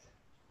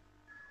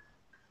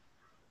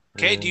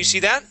 Okay. Do you see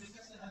that?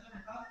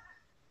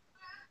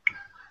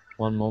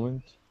 One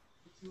moment.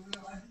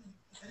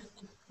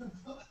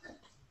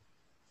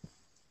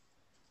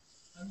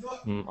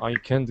 I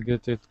can't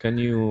get it. Can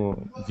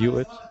you view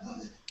it?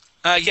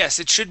 Yes.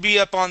 It should be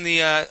up on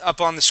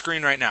the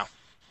screen right now.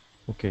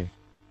 Okay.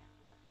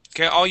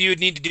 Okay, all you would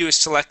need to do is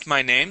select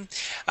my name,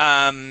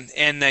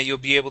 and you'll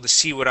be able to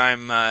see what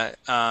I'm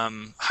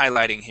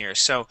highlighting here.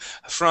 So,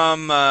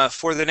 from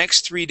for the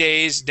next 3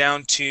 days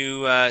down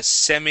to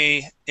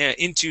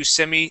into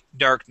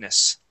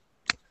semi-darkness.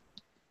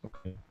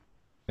 Okay.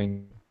 Thank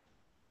you.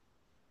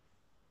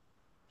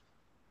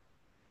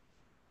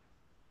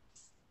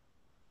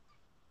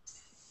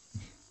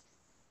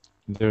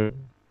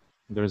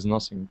 There's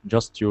nothing.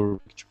 Just your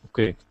picture.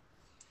 Okay.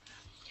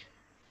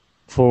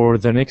 For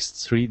the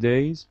next 3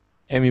 days,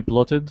 Amy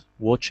plotted,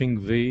 watching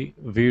V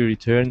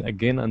return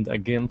again and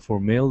again for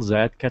meals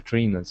at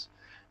Katrina's.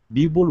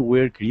 People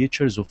were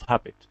creatures of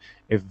habit.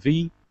 If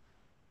V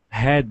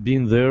had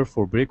been there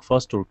for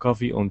breakfast or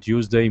coffee on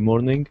Tuesday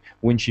morning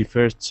when she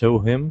first saw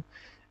him,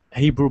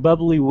 he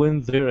probably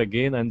went there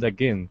again and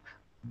again.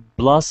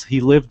 Plus, he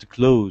lived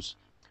close.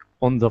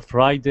 On the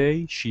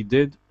Friday, she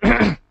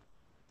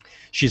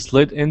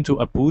slid into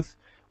a booth,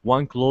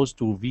 one close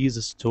to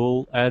V's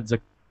stall at the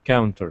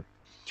counter.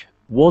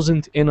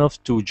 Wasn't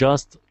enough to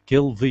just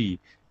kill V,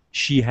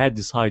 she had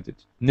decided.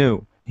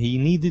 No, he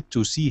needed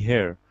to see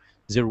her.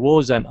 There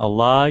was an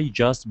alley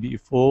just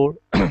before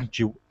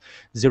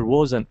there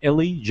was an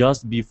alley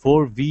just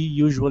before V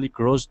usually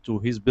crossed to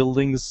his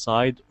building's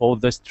side of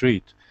the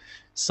street.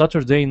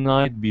 Saturday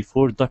night,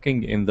 before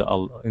ducking in the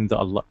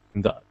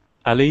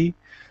alley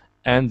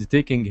and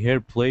taking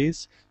her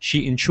place,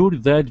 she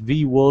ensured that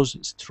V was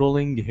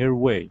strolling her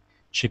way,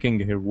 checking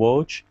her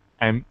watch.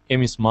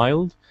 Amy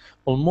smiled.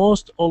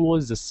 Almost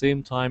always the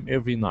same time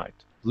every night.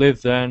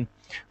 Less than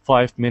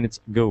 5 minutes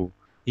ago,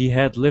 he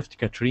had left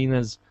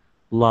Katrina's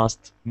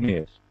last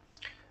meal.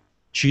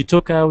 She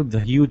took out the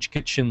huge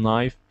kitchen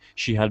knife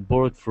she had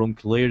borrowed from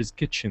Claire's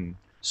kitchen.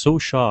 So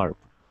sharp,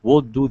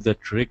 would do the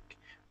trick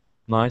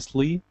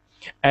nicely.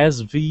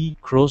 As V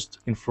crossed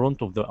in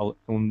front of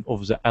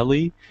the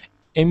alley,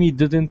 Amy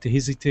didn't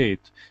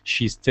hesitate.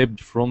 She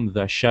stepped from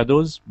the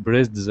shadows,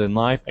 pressed the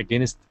knife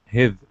against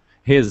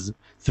his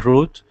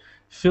throat,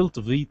 felt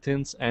V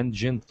tense and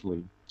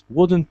gently.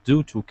 Wouldn't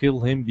do to kill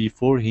him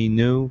before he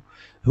knew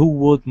who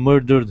would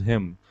murdered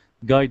him,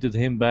 guided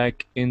him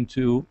back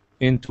into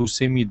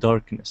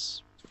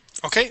semi-darkness.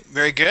 Okay,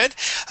 very good.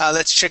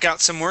 Let's check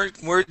out some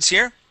words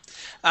here.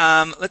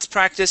 Let's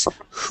practice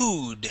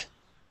hood.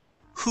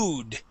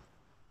 Hood.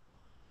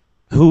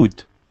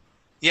 Hood.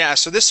 Yeah,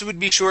 so this would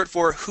be short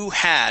for who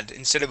had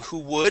instead of who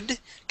would.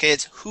 Okay,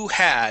 it's who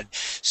had.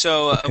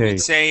 So Okay.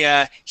 we'd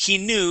say he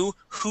knew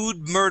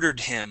who'd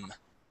murdered him.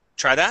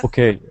 Try that.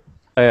 Okay.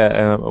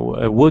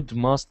 Would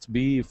must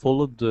be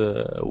followed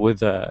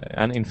with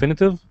an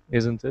infinitive,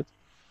 isn't it?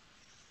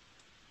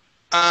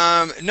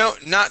 No,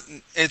 not.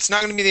 It's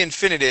not going to be the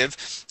infinitive.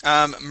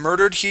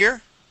 Murdered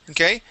here.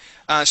 Okay.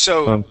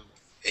 So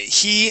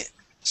he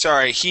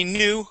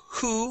knew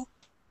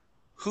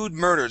who'd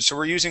murdered. So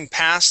we're using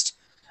past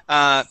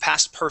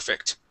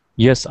perfect.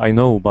 Yes, I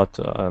know, but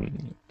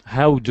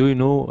how do you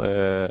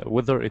know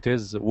whether it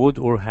is would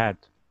or had?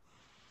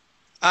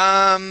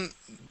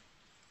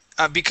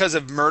 Because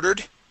of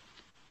murdered.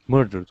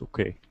 Murdered,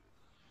 okay.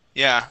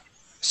 Yeah.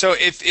 So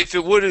if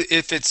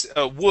it's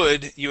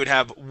would, you would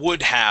have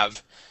would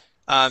have.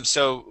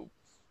 So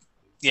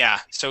yeah.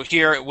 So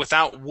here,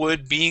 without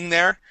would being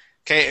there,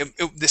 okay,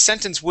 the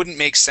sentence wouldn't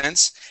make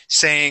sense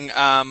saying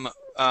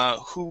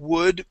who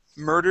would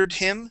murdered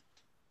him.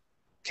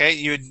 Okay,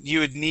 you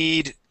would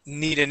need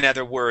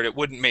another word. It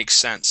wouldn't make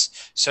sense.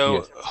 So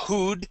Yes.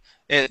 who'd,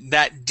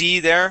 that D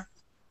there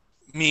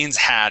means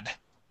had.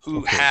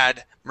 Who Okay.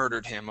 had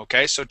murdered him.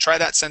 Okay, so try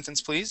that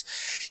sentence, please.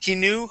 He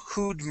knew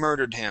who'd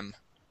murdered him.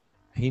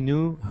 He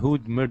knew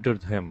who'd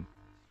murdered him.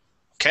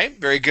 Okay,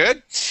 very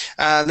good.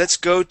 Let's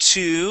go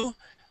to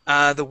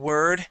the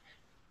word,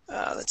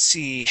 let's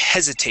see,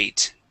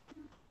 hesitate.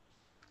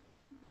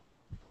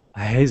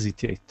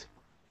 Hesitate.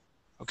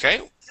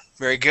 Okay,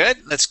 very good.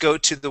 Let's go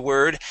to the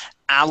word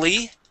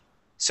alley.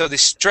 So the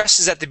stress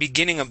is at the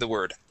beginning of the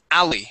word,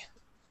 alley.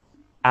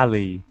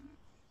 Alley.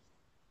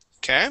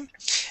 Okay,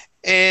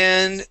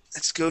 and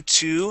let's go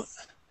to,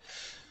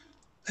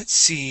 let's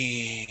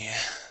see,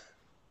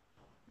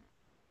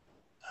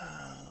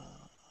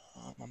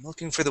 I'm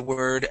looking for the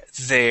word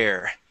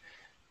there.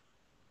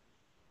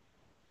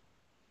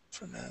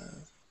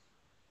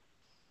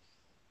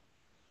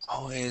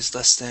 Always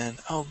less than,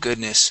 oh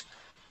goodness.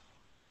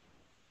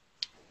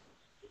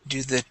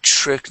 Do the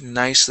trick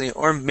nicely,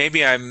 or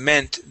maybe I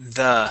meant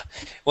the,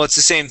 well, it's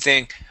the same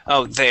thing.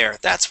 Oh, there,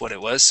 that's what it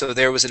was. So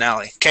there was an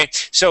alley. Okay,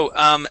 so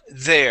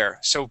there,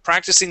 so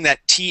practicing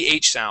that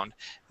TH sound.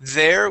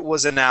 There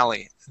was an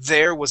alley.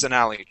 There was an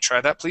alley.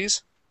 Try that,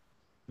 please.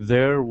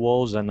 There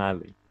was an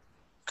alley.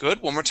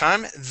 Good, one more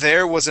time.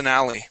 There was an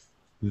alley.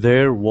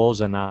 There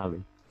was an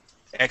alley.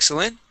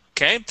 Excellent.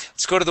 Okay,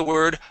 let's go to the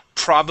word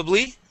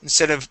probably.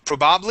 Instead of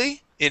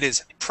probably, it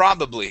is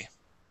probably.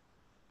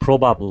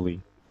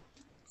 Probably.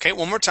 Okay,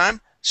 one more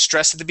time.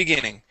 Stress at the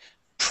beginning.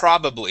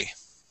 Probably.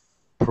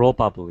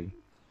 Probably.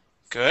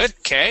 Good.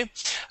 Okay.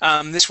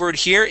 This word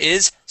here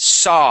is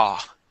saw.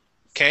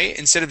 Okay.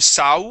 Instead of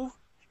saw,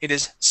 it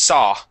is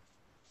saw.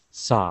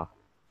 Saw.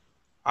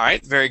 All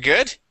right. Very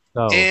good.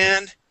 So.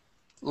 And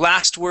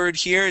last word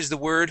here is the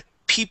word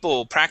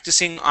people.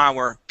 Practicing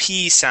our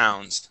P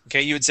sounds.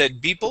 Okay. You had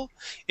said people.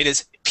 It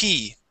is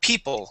P.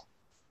 People.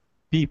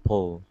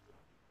 People.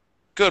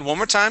 Good. One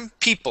more time.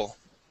 People.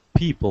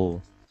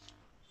 People.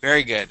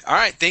 Very good. All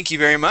right. Thank you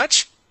very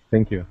much.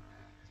 Thank you.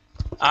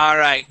 All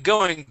right.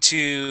 Going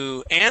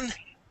to Anne.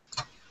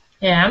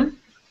 Yeah.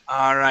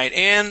 All right.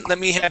 Anne, let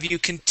me have you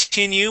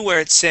continue where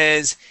it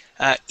says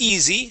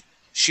easy.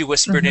 She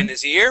whispered in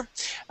his ear.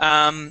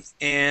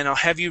 And I'll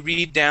have you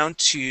read down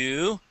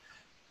to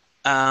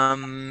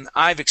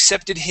I've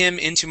accepted him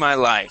into my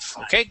life.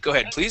 Okay. Go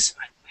ahead, please.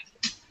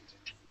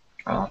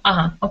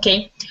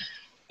 Okay.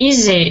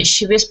 Easy,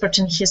 she whispered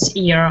in his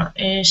ear.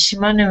 She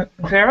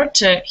maneuvered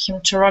him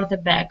toward the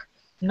back.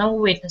 No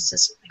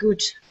witnesses.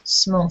 Good.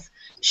 Smooth.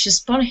 She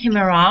spun him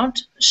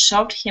around,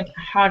 shoved him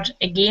hard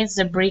against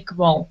the brick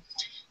wall.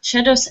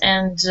 Shadows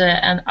and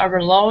an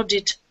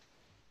overloaded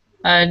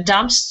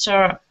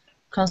dumpster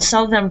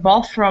concealed them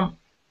both from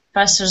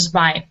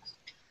passers-by.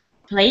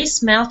 Place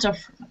smelled of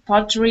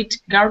pottery,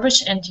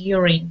 garbage, and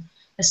urine.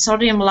 A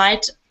sodium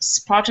light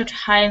sputtered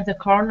high in the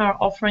corner,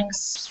 offering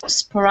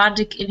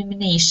sporadic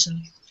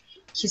illumination.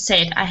 He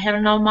said, I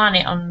have no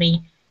money on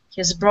me.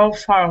 His brow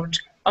furrowed.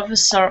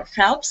 Officer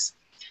Phelps?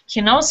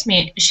 He knows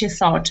me, she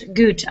thought.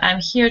 Good, I'm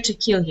here to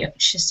kill you,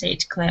 she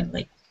said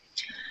cleverly.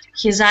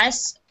 His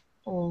eyes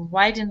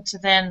widened,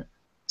 then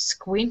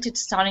squinted,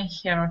 studying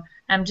her.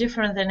 I'm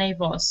different than I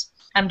was.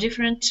 I'm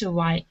different too.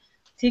 Why?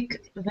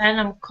 Thick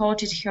venom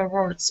coated her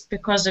words.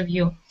 Because of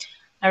you.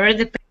 I read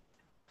the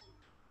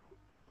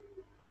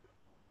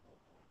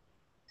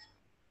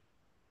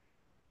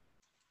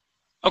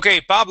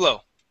Okay,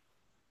 Pablo.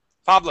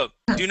 Pablo,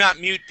 do not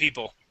mute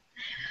people.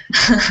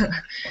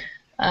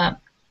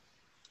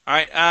 All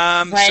right.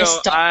 Why So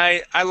stop?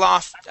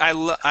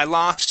 I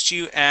lost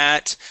you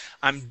at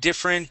I'm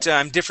different.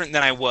 I'm different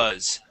than I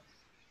was.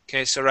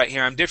 Okay. So right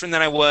here, I'm different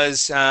than I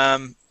was.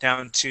 Down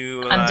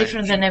to I'm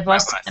different than I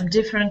was. I'm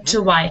different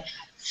too. Why?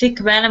 Thick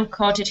venom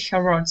coated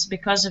her words.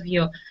 Because of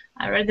you.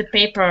 I read the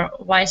paper.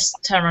 Why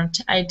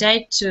tyrant? I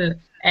died too,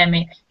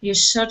 Emmy. You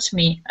shot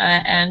me,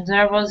 and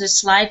there was a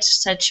slight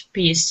such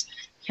peace.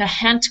 Her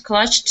hand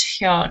clutched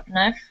her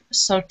knife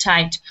so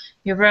tight.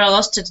 You were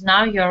lost it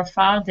now. You're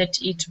found at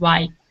it.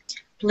 Why?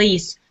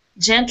 Please.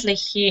 Gently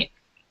he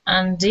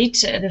undid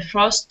the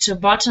first 2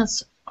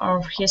 buttons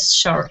of his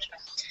shirt.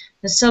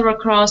 The silver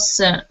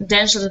cross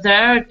dangled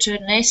there, 2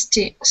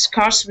 nasty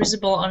scars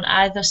visible on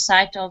either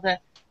side of the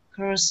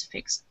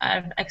crucifix.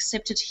 I've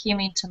accepted him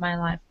into my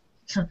life.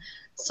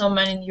 So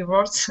many new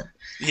words.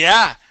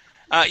 Yeah.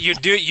 You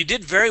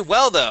did very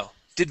well though.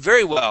 Did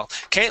very well.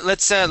 Okay.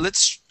 Let's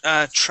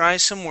try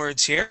some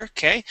words here.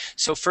 Okay.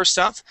 So first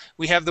off,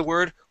 we have the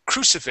word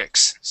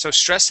crucifix. So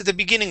stress at the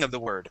beginning of the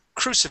word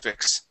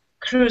crucifix.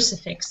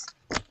 Crucifix.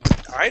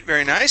 All right.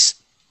 Very nice.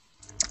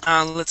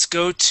 Let's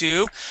go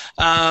to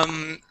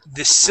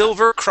the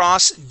silver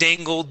cross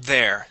dangled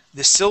there.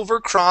 The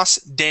silver cross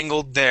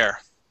dangled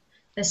there.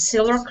 The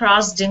silver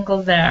cross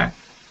dangled there.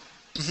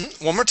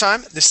 One more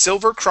time. The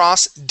silver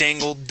cross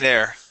dangled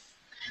there.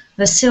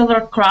 The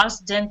silver cross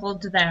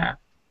dangled there.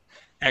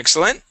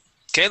 Excellent.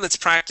 Okay, let's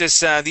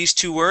practice these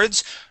 2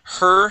 words.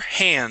 Her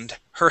hand.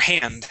 Her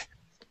hand.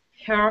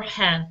 Her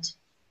hand.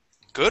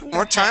 Good. One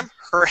more time.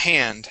 Her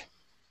hand.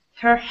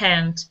 Her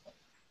hand.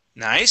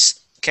 Nice.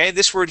 Okay,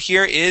 this word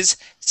here is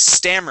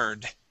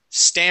stammered.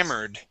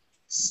 Stammered.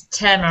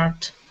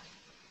 Stammered.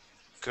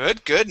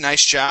 Good, good.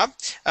 Nice job.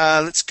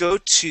 Let's go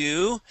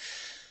to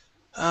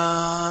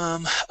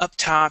up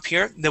top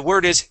here. The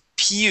word is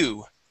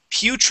pew.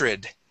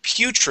 Putrid.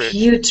 Putrid.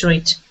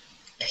 Putrid.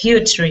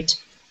 Putrid.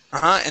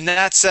 And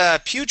that's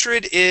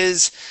putrid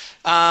is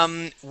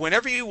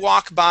whenever you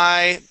walk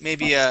by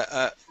maybe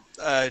a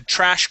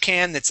trash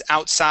can that's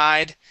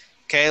outside.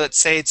 Okay, let's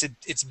say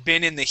it's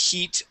been in the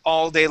heat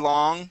all day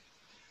long.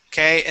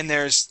 Okay, and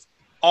there's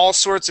all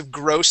sorts of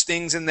gross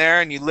things in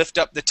there, and you lift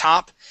up the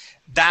top.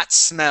 That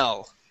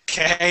smell.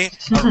 Okay,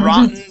 a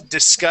rotten,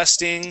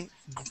 disgusting,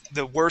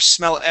 the worst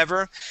smell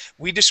ever.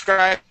 We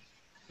describe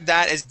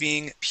that as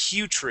being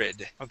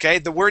putrid. Okay,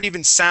 the word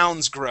even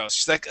sounds gross.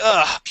 It's like,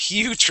 ugh,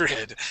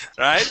 putrid,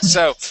 right?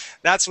 So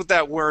that's what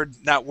that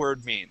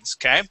word means.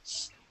 Okay,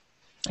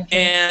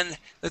 and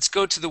let's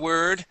go to the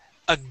word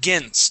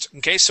against.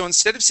 Okay, so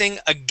instead of saying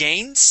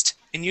against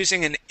and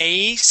using an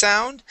A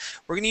sound,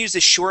 we're going to use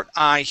the short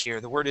I here.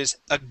 The word is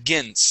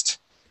against.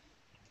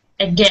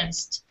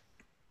 Against.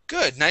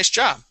 Good, nice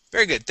job.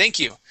 Very good, thank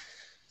you.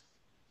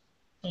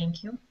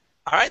 Thank you.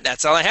 All right,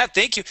 that's all I have.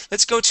 Thank you.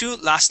 Let's go to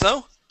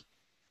Laszlo.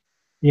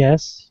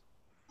 Yes.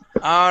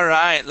 All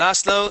right,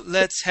 Laszlo,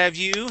 let's have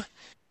you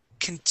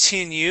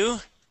continue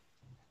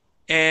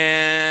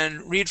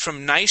and read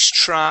from Nice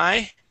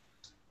Try.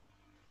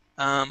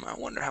 I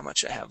wonder how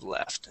much I have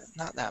left.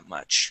 Not that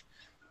much.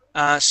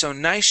 So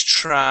Nice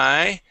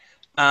Try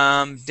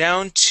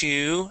down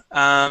to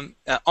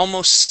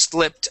almost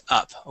slipped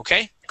up.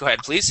 Okay, go ahead,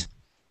 please.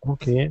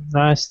 Okay,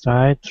 nice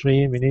try.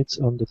 3 minutes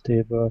on the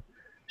table.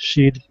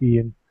 She'd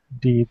been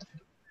did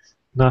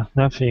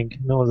nothing,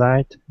 no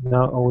light,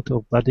 no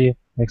out-of-body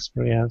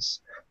experience.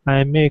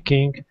 I'm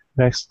making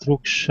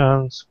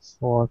restrictions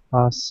for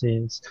past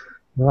sins.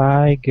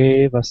 I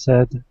gave a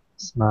sad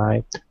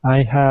smile.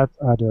 I helped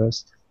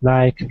others,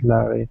 like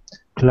Larry.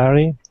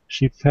 Clary,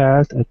 she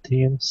felt a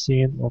thin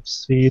scene of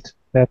sweet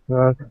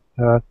pepper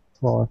her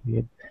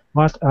forehead.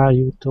 What are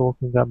you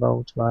talking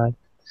about, why?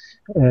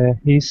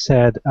 He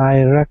said,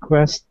 I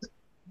request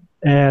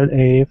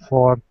LA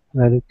for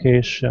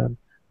education.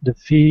 The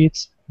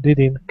Feeds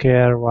didn't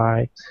care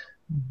why.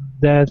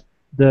 That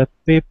the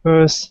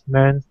papers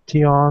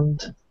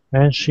mentioned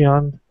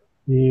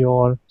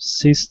your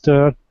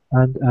sister,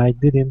 and I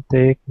didn't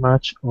take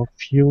much of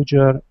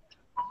future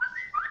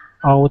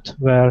out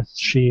where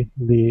she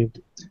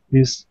lived.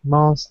 This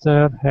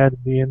monster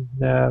had been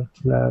there,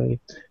 Larry.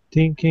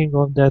 Thinking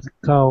of that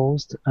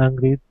caused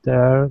angry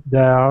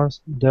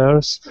dares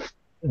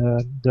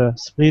the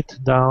split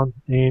down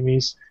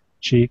Amy's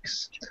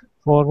cheeks.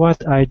 For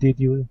what I did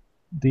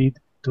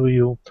to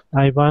you,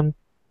 I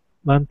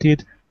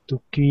wanted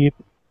to keep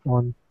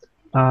an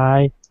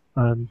eye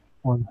on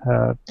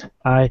her.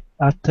 I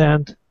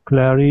attend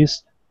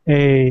Clarice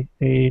A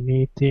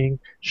meeting.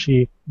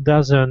 She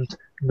doesn't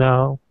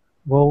know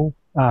who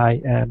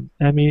I am.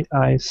 Amy,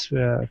 I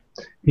swear.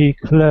 He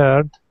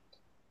cleared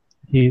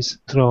his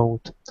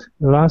throat.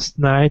 Last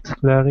night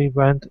Clary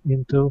went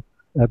into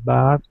a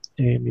bar,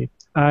 Amy.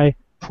 I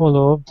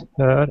followed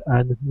her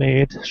and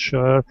made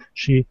sure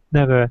she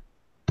never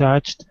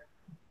touched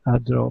a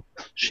drop.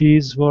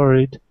 She's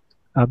worried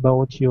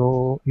about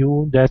you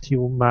that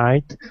you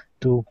might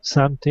do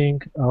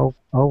something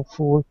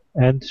awful,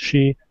 and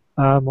she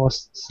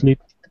almost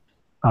slipped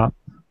up.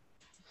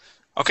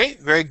 Okay,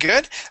 very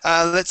good.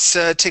 Let's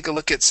take a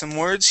look at some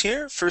words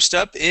here. First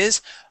up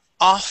is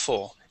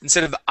awful.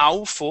 Instead of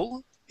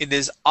awful, It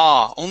is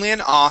ah, only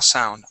an ah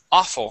sound.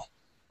 Awful.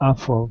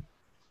 Awful.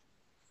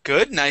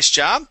 Good, nice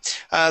job.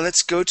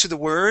 Let's go to the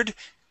word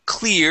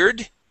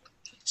cleared.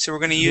 So we're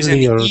going to use an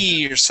Cleared.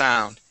 E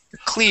sound.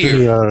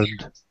 Cleared.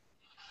 Cleared.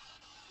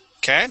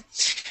 Okay,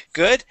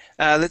 good.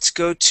 Let's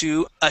go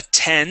to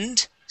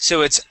attend.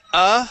 So it's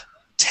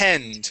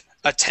attend.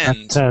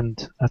 Attend.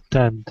 Attend.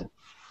 Attend.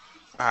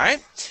 All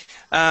right.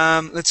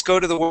 Let's go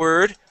to the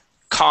word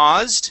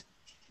caused.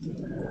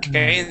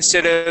 Okay,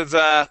 instead of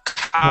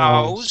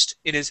caused,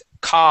 it is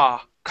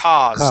caused.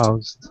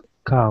 Caused.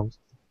 Caused.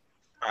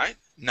 All right,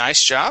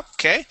 nice job.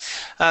 Okay,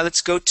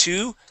 let's go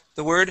to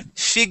the word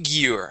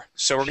figure.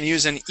 So we're going to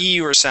use an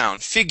E or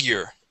sound.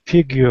 Figure.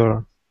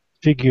 Figure.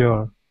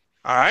 Figure.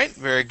 All right,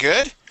 very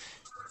good.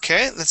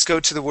 Okay, let's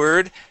go to the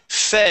word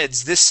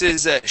feds. This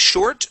is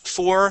short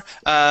for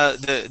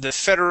the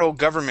federal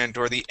government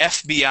or the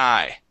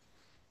FBI.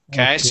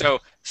 Okay,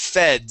 so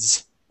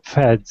feds.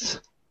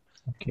 Feds.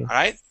 Okay. All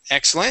right,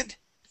 excellent.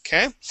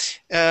 Okay,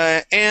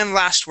 and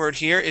last word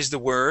here is the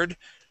word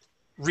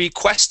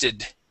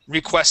requested.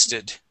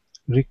 Requested.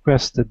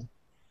 Requested.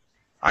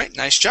 All right,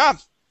 nice job.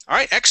 All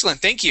right,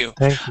 excellent. Thank you.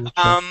 Thank you.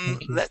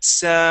 Thank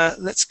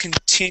you. Let's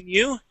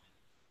continue.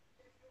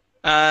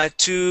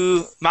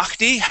 To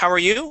Mahdi, how are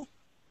you?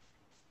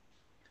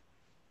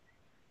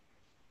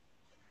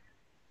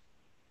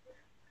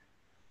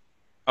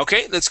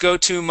 Okay, let's go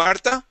to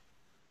Marta.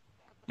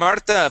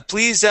 Marta,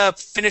 please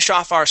finish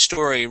off our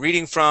story,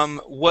 reading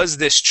from "Was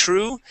this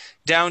true?"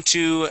 down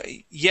to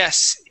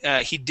 "Yes,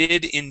 he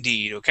did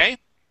indeed." Okay.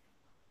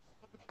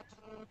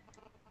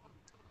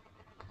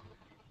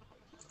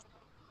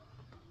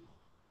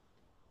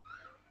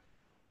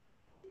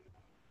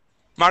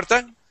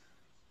 Marta.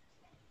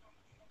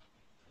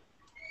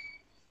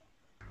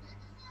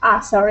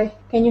 Sorry.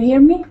 Can you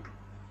hear me?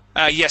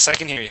 Yes, I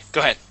can hear you.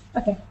 Go ahead.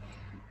 Okay.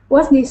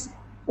 Was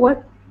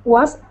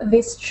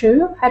this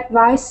true? Had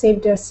Vice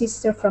saved her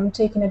sister from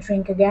taking a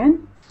drink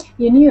again?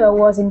 You knew I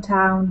was in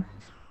town,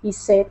 he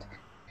said.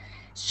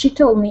 She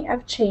told me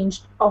I've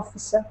changed,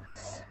 officer.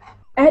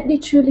 Had he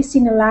truly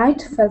seen a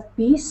light, felt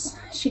peace?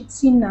 She'd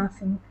seen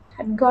nothing.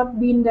 Had God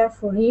been there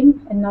for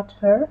him and not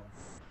her?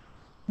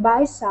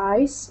 Vice's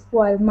eyes,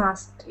 while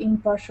masked in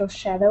partial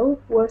shadow,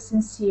 were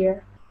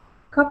sincere.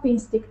 Cop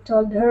instinct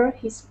told her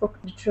he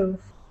spoke the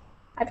truth.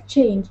 I've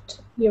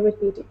changed, he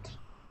repeated,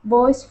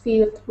 voice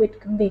filled with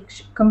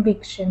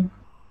conviction.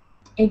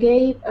 He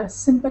gave a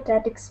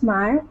sympathetic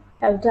smile,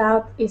 held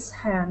out his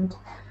hand.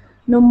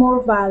 No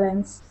more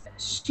violence.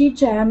 She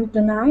jammed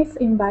the knife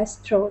in Vice's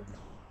throat,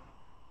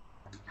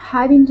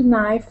 hiding the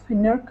knife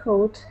in her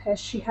coat as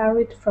she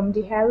hurried from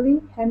the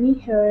alley. Hemi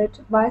heard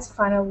Vice's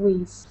final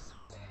wheeze.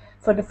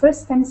 For the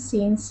first time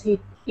since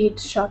he'd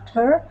shot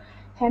her,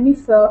 Hemi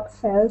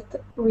felt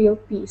real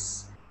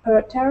peace.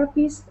 Her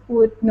therapist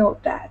would know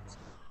that.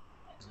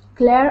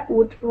 Claire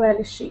would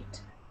relish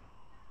it.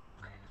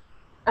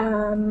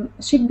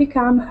 She'd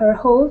become her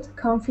old,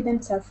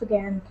 confident self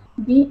again,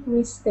 be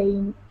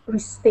reinstated.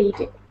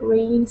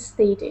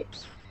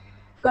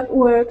 Got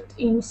worked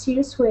in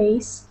mysterious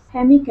ways,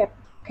 Hemi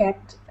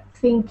kept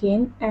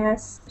thinking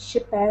as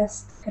she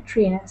passed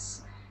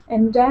Katrina's,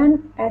 and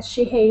then as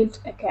she hailed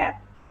a cab.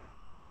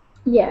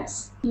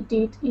 Yes, he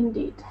did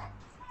indeed.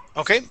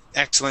 Okay,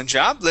 excellent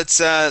job. Let's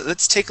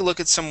take a look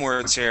at some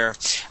words here.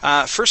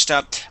 First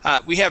up,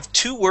 we have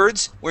two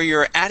words where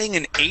you're adding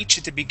an H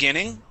at the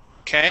beginning.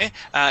 Okay,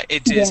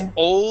 it is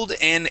old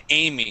and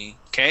Amy.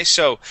 Okay,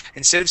 so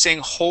instead of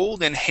saying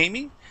hold and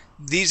Amy,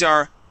 these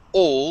are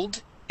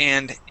old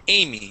and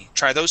Amy.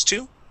 Try those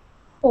two.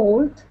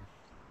 Old,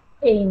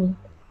 Amy.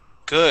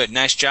 Good,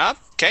 nice job.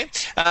 Okay,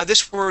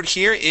 this word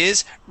here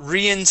is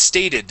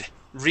reinstated.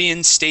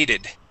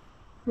 Reinstated.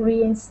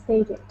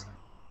 Reinstated.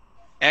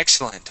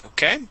 Excellent.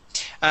 Okay.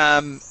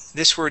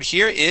 This word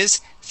here is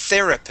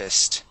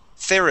therapist.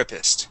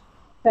 Therapist.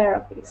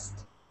 Therapist.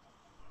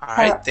 All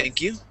right.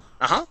 Thank you.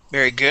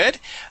 Very good.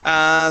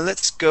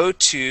 Let's go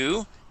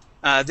to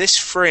this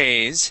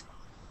phrase.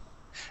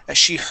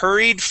 She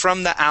hurried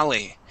from the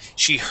alley.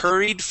 She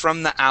hurried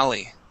from the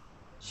alley.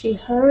 She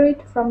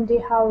hurried from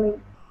the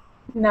alley.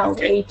 No,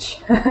 okay.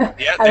 H.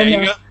 Yeah, there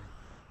you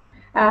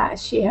go.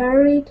 She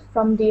hurried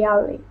from the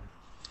alley.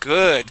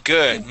 Good,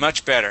 good.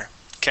 Much better.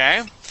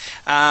 Okay.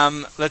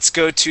 Let's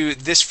go to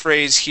this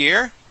phrase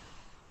here.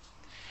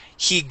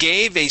 He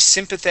gave a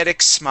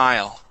sympathetic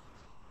smile.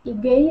 He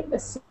gave a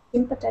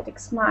sympathetic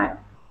smile.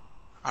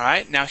 All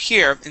right. Now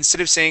here, instead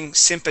of saying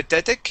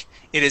sympathetic,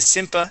 it is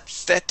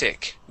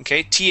sympathetic.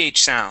 Okay.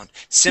 TH sound.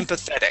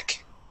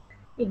 Sympathetic.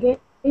 He gave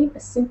a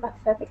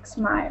sympathetic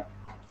smile.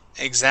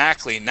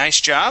 Exactly. Nice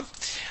job.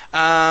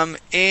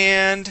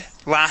 And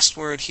last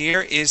word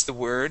here is the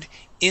word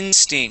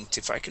instinct.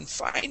 If I can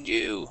find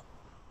you.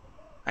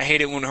 I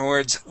hate it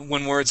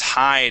when words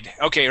hide.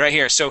 Okay, right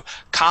here. So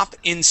cop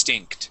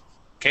instinct.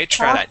 Okay,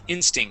 try that.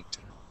 Instinct.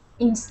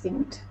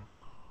 Instinct.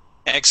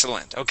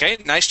 Excellent. Okay,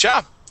 nice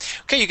job.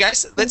 Okay, you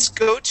guys, let's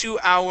go to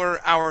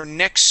our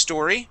next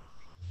story.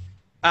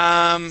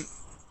 And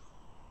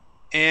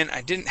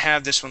I didn't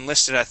have this one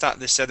listed. I thought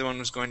this other one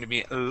was going to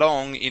be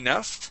long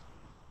enough.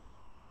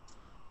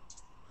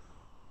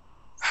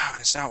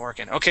 it's not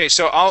working. Okay,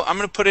 so I'm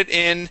going to put it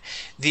in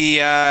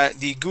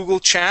the Google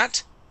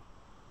chat.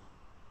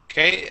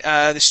 Okay,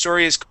 the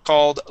story is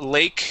called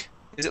Lake.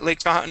 Is it Lake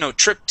Tahoe? No,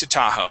 Trip to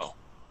Tahoe.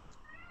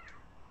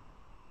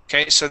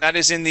 Okay, so that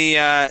is in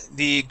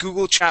the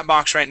Google chat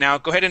box right now.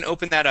 Go ahead and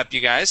open that up, you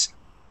guys.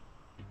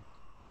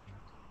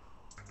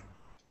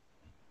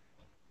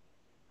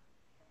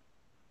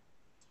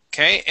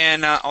 Okay,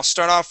 and I'll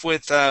start off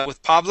with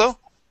Pablo.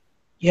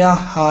 Yeah,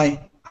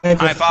 hi.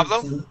 Hi,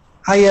 Pablo.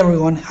 Hi,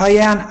 everyone. Hi,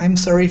 Anne. I'm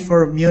sorry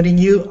for muting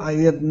you. I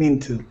didn't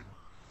mean to.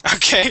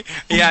 Okay,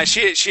 yeah,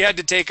 she had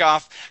to take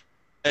off,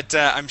 but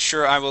I'm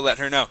sure I will let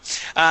her know.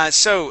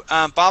 So,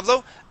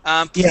 Pablo,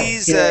 Yeah,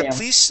 please here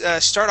I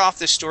am. start off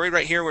the story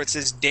right here where it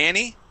says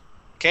Danny.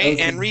 Okay,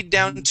 Okay. and read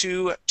down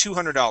to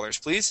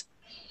 $200, please.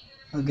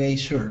 Okay,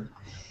 sure.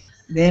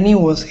 Danny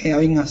was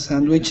having a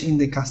sandwich in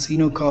the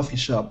casino coffee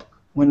shop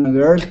when a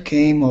girl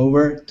came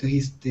over to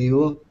his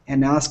table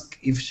and asked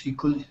if she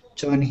could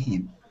join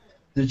him.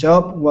 The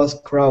shop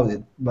was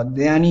crowded, but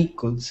Danny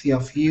could see a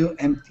few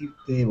empty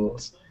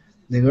tables.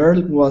 The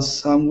girl was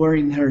somewhere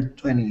in her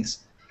 20s,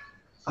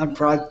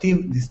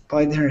 attractive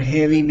despite her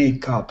heavy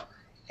makeup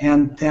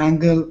and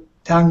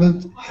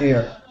tangled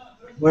hair,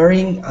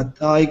 wearing a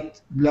tight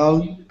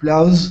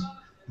blouse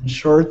and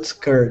short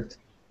skirt.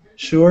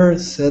 "Sure,"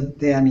 said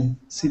Danny.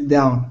 "Sit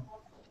down."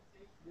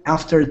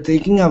 After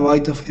taking a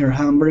bite of her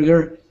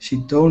hamburger,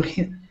 she told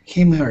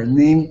him her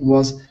name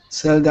was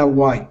Zelda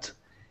White.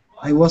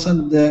 "I was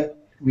at the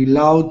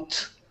reload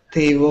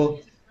table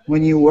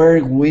when you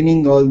were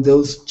winning all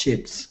those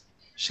chips,"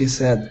 she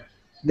said.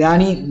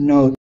 Danny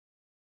nodded.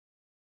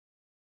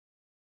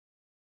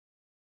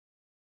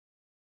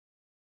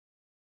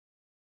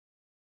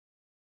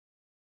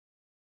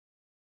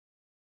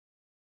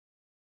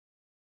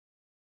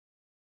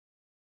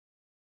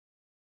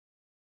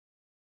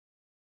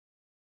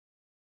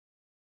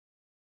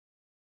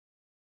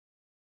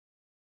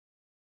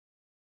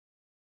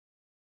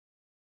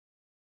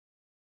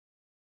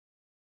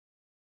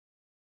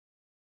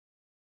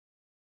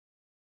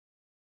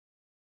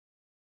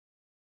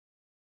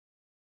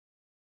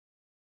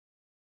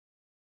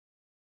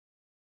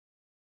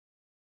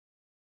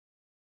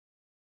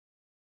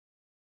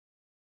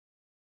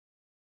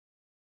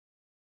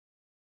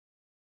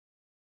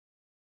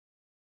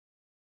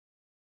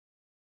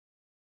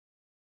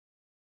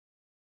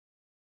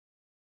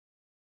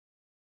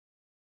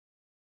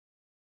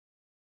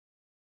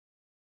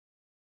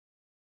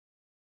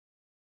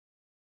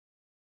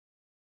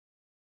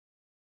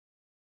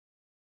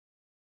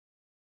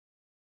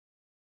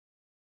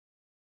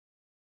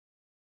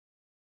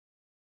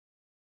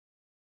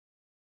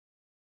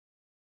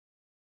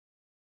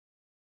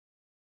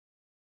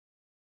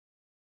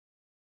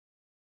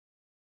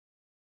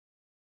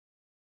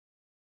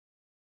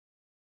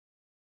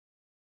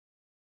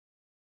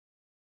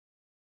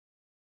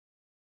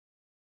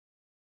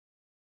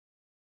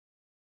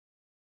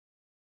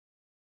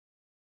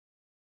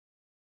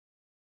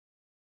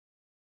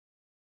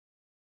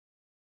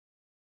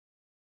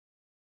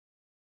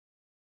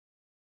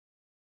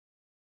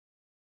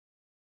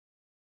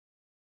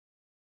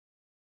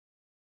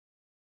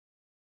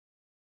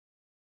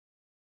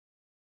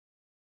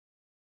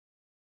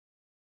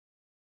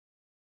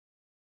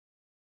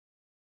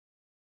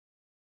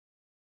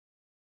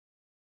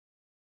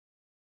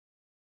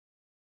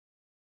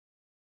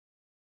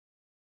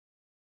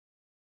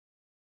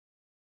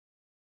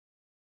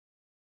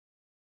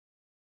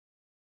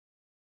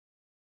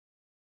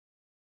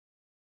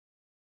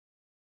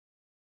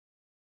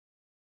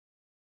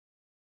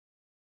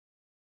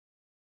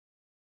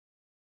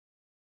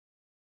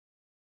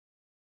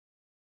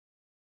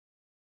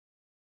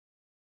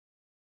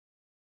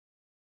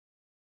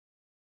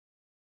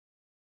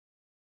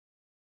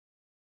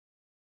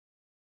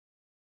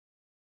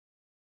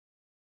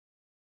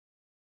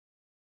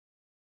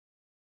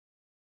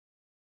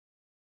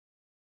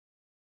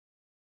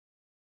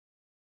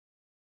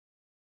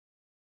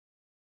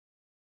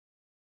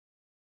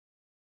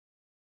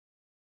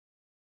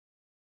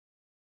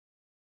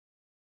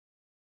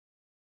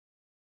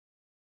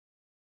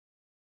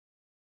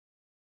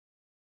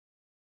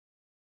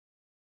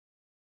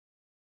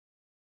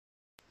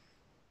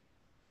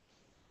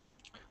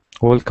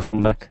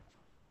 Welcome back.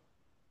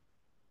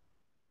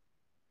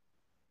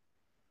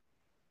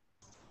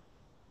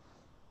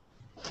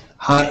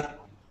 Hi.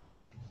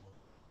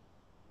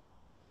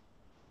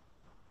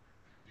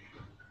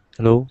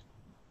 Hello?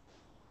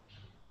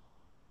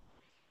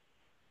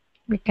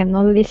 We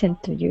cannot listen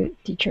to you,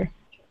 teacher.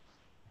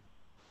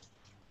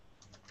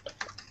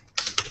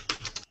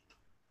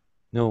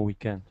 No, we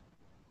can't.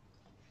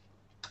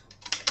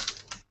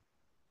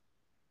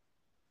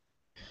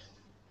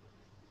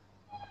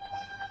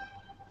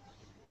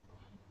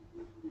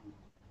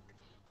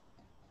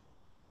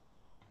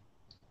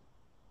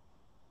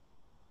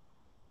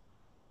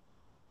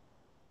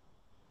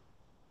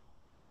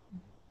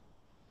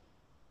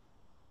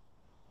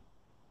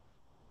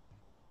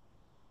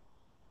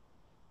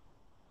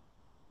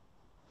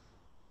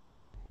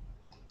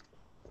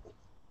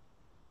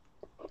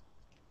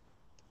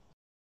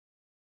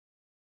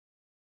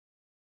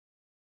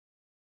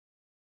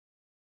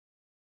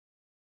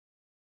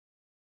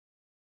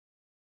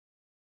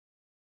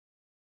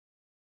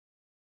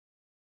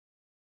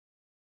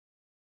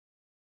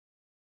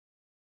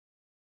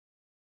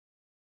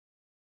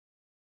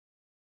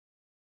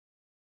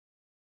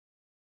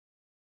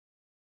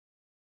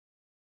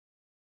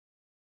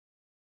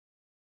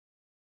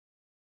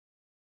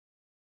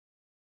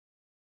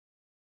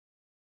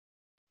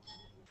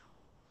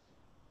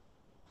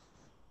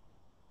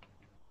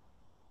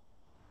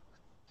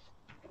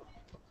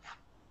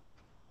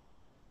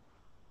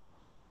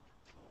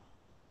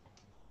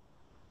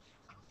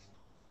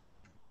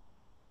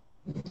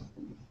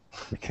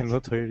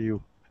 cannot hear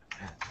you.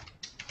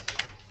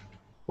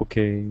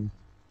 Okay.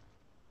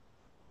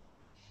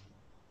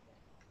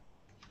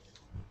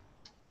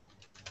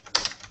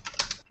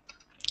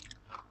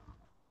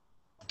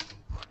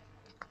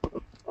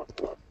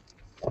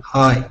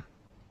 Hi,